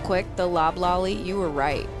real quick, the loblolly, you were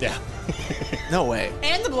right. Yeah. No way.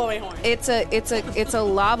 And the blowy horn. It's a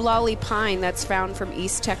loblolly pine that's found from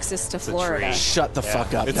East Texas to Florida. tree. Shut the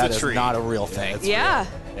fuck up. It's That a is tree. not a real thing. it's Yeah.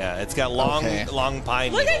 Yeah, it's got long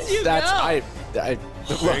pine Look needles. at you That's go. I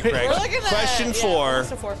Very correct. We're looking at Question yeah, 4.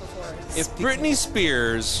 almost a 4 for 4. If Britney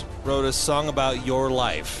Spears wrote a song about your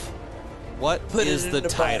life, what Put it is in the the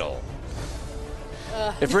title?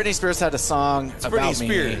 If Britney Spears had a song It's about Britney me,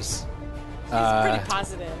 Spears. He's pretty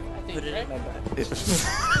positive, I think, Put it in my right?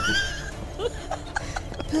 butt.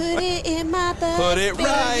 Put it in my butt. Put it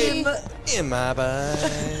right in my butt.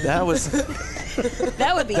 that was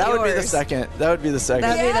That would be that yours. would be the second. That would be the second.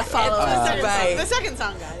 That'd be the follow-up. The second right. song. The second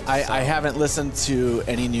song, guys. I haven't listened to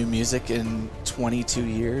any new music in 22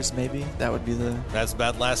 years. Maybe that would be the. That's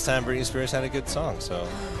about the last time Britney Spears had a good song, so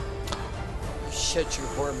Shut your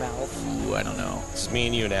whore mouth. Ooh, I don't know. it's me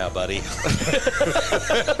and you now, buddy.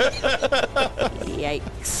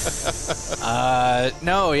 Yikes.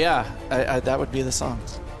 No, yeah, I, that would be the song.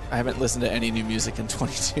 I haven't listened to any new music in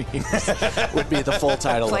 22 years. Would be the full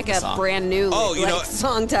title It's like of the a song. brand new Oh, you know-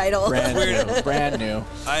 song title. brand new, brand new.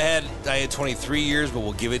 I had 23 years, but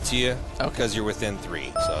we'll give it to you because you're within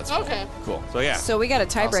 3, so it's fine. Okay. Cool. So yeah, So we got a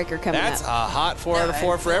tiebreaker coming that's up. a hot 4 out of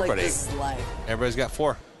 4 for I feel like everybody. this is live. Everybody's got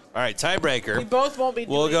 4. All right, tiebreaker. We both won't be.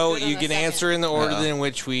 We'll doing go. good in You a can second. answer in the order in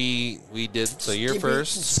which we did. So you're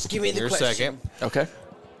first. give me the you're question. second. Okay.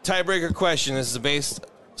 Tiebreaker question. This is based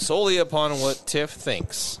solely upon what Tiff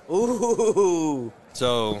thinks. Ooh.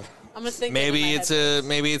 So I'm gonna think. maybe it's a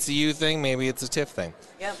you thing. Maybe it's a Tiff thing.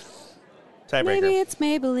 Yep. Tiebreaker. Maybe it's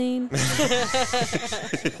Maybelline.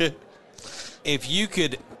 If you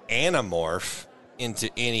could anamorph into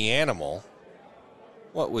any animal,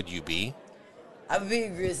 what would you be? I would be a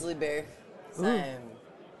grizzly bear. I'm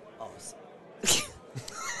awesome.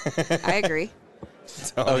 I agree.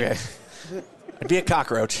 Okay. I'd be a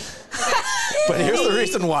cockroach. But here's the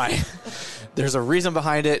reason why. There's a reason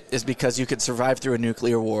behind it is because you could survive through a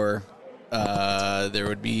nuclear war. There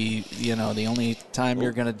would be, the only time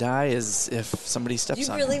you're going to die is if somebody Do steps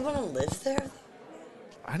you on really you. want to live there?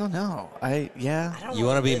 I don't know. You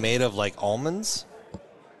want to be made of like almonds?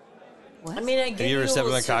 I mean, I Have you ever stepped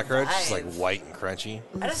on a cockroach? It's like white and crunchy.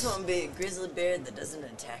 I just want to be a grizzly bear that doesn't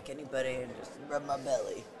attack anybody and just rub my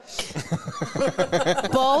belly.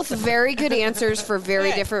 Both very good answers for very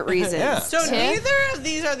Okay. different reasons. Yeah. So Tiff? neither of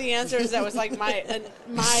these are the answers. That was like my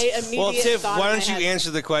immediate. Well, Tiff, thought why in don't my you head.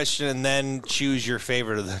 answer the question and then choose your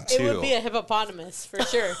favorite of the two? It would be a hippopotamus for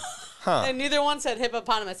sure. Huh. And neither one said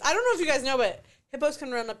hippopotamus. I don't know if you guys know, but hippos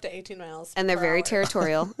can run up to 18 miles. And they're per very hour.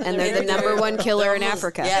 territorial, and They're they're the very number one territorial. killer in They're almost-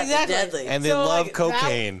 Africa. Yeah, Exactly. they're deadly. And they So, love like,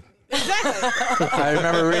 cocaine. Exactly. I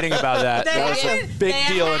remember reading about that. They That was a haven't- big they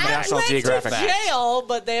deal in haven't National went Geographic. to jail,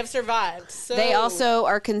 but they have survived. So They also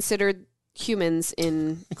are considered humans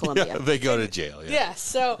in Colombia. They go to jail. Yeah. Yeah,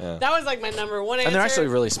 so that was like my number one answer. And they're actually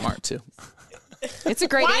really smart, too. It's a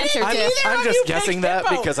great Why answer, didn't Tiff. either I'm of just you pick guessing that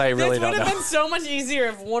hippo? because I really don't This would have know. been so much easier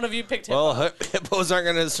if one of you picked hippo. Well, hippos aren't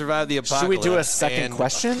going to survive the apocalypse. Should we do a second and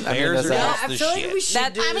question? I mean, Bears is are that- just I the feel like shit. we should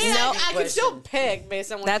That- do I I mean, a No. I could still pick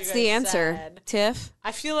based on what That's you the guys answer, said. Tiff.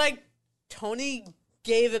 I feel like Tony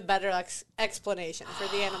gave a better explanation for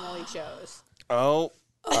the animal he chose. Oh,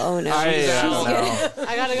 Oh, no. I don't know.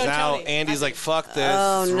 I gotta go now Tony. Andy's like, fuck this.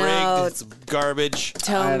 Oh, It's no. rigged. It's garbage.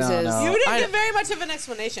 Tones don't is. know. You didn't I- give very much of an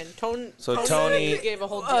explanation. So Tony- gave a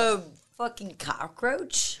whole deal. A fucking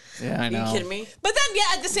cockroach? Yeah, I Are you know. kidding me? But then,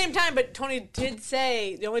 yeah, at the same time, but Tony did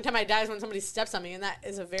say the only time I die is when somebody steps on me, and that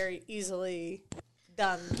is a very easily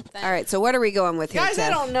done thing. All right, so what are we going with here, Guys, I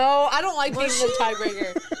Tiff? don't know. I don't like being the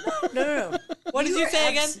tiebreaker. No. What did you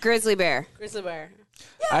say again? Grizzly bear. Grizzly bear.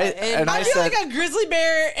 I I feel said, like a grizzly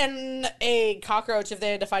bear and a cockroach, if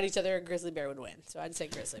they had to fight each other, a grizzly bear would win. So I'd say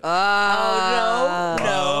grizzly bear. Oh,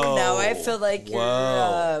 no. Whoa. Now I feel like you're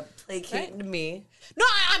Whoa. placating to me. No,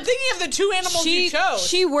 I'm thinking of the two animals you chose.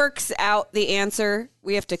 She works out the answer.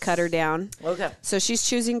 We have to cut her down. Okay. So she's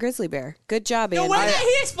choosing grizzly bear. Good job, the Andy. way that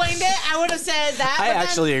he explained it, I would have said that. I but then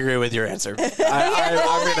actually agree with your answer. the I'm animal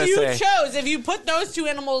going that to you say. chose, if you put those two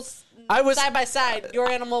animals side by side, your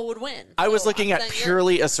animal would win. I was So looking I'm at saying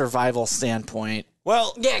purely a survival standpoint.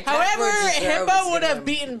 Well, Yeah. However, cockroaches are Hippo always would gonna- have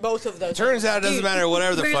beaten both of those. turns out it doesn't matter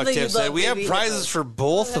whatever the fuck Really Tiff said. love We have baby prizes hippos. for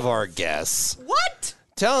both of our guests. What?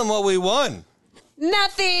 Tell them what we won.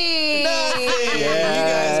 Nothing. You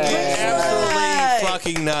guys get absolutely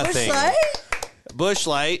fucking nothing. Bush Bush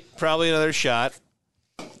Light, probably another shot.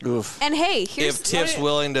 Oof. And hey, here's If Tiff's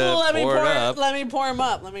willing to Let me pour it up. Let me pour him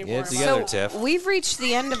up. Let me pour Get him it together, up. Tiff. we've reached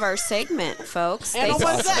the end of our segment, folks. And Thank-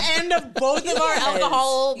 what's the end of both of our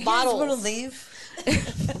alcohol You guys want to bottles? leave?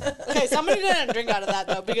 Okay, somebody didn't drink out of that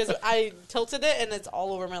though because I tilted it and it's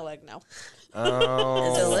all over my leg now.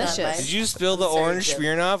 Oh. Delicious. Did you spill the sorry, orange Tiff.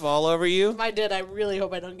 Smirnoff all over you? If I did, I really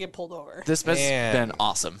hope I don't get pulled over. This has Man. been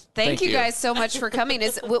awesome. Thank you guys so much for coming.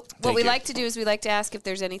 What Thank we you. like to do is we like to ask if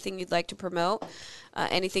there's anything you'd like to promote,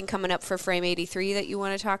 anything coming up for Frame 83 that you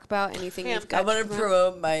want to talk about, anything you've I got. want to promote?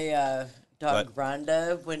 promote my dog What?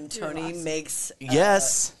 Rhonda when Tony makes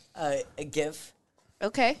Yes. a GIF.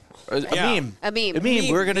 Okay, A Yeah. meme. a meme. A meme.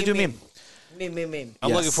 We're going to do Meme. meme. Meme. I'm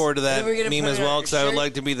Yes. looking forward to that And then we're gonna meme put as it on well our because I would shirt.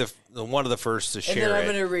 like to be the one of the first to And share then I'm it.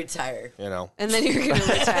 going to retire. You know. And then you're gonna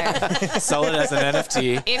retire. Sell it as an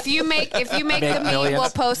NFT. If you make the Make meme, millions. we'll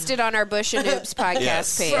post it on our Bush and Noobs podcast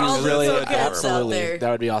Yes. page. For all the Really, Totes out absolutely. there. That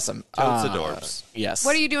would be awesome. Totes adorbs. Yes.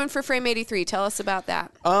 What are you doing for Frame 83? Tell us about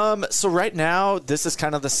that. So right now, this is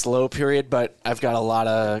kind of the slow period, but I've got a lot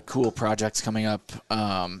of cool projects coming up.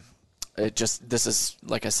 This is,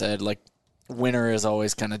 like I said, like winter is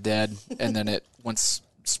always kind of dead, and then once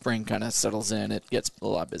spring kind of settles in, it gets a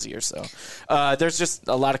lot busier. So there's just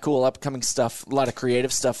a lot of cool upcoming stuff, a lot of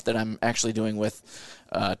creative stuff that I'm actually doing with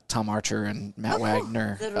Tom Archer and Matt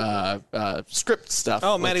Wagner, script stuff.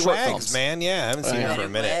 Oh, like Matty short Wags, films. man. Yeah, I haven't seen him for a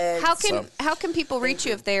minute. How can people reach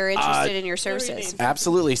you if they're interested in your services?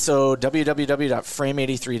 Absolutely. So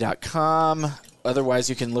www.frame83.com. otherwise,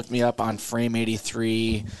 you can look me up on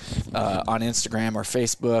Frame83 on Instagram or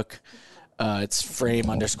Facebook. It's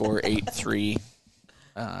frame_83.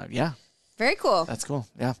 Yeah, Very cool. that's cool.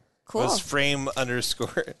 Yeah. Cool. Was frame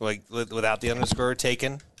underscore like without the underscore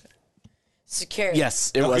taken? Secure.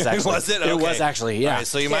 Yes, it was actually. Was it? It Okay. was actually, yeah. All right,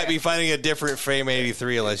 so you might be finding a different frame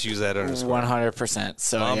 83 unless you use that underscore. 100%.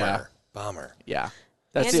 So, Bummer. yeah.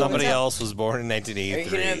 That's And the Somebody only else was born in Are you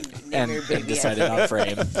 1983. gonna name and your baby decided on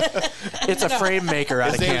frame. It's a frame maker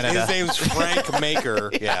out of Canada. His name's Frank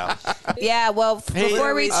Maker. Yeah. Yeah, well,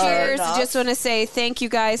 before we cheers, off. I just want to say thank you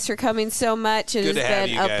guys for coming so much. It Good has to have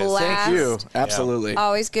been you a guys. blast. Thank you. Absolutely.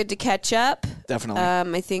 Always good to catch up. Definitely.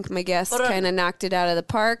 I think my guests Hold on. kind of knocked it out of the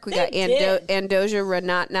park. We got They did. Andoja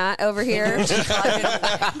Renat over here.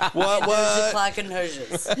 What? Clock and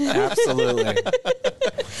hoses. Absolutely.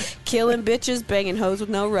 Killing bitches, banging hoes with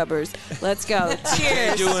no rubbers. Let's go.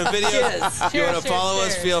 Cheers. Doing videos. If you want to Cheers, follow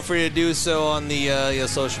us, cheers. feel free to do so on the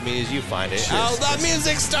social medias. You find it. Oh, the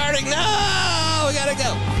music's starting. No, we gotta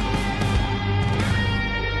go.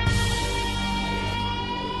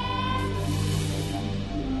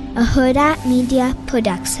 A Huda Media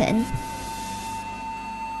Production.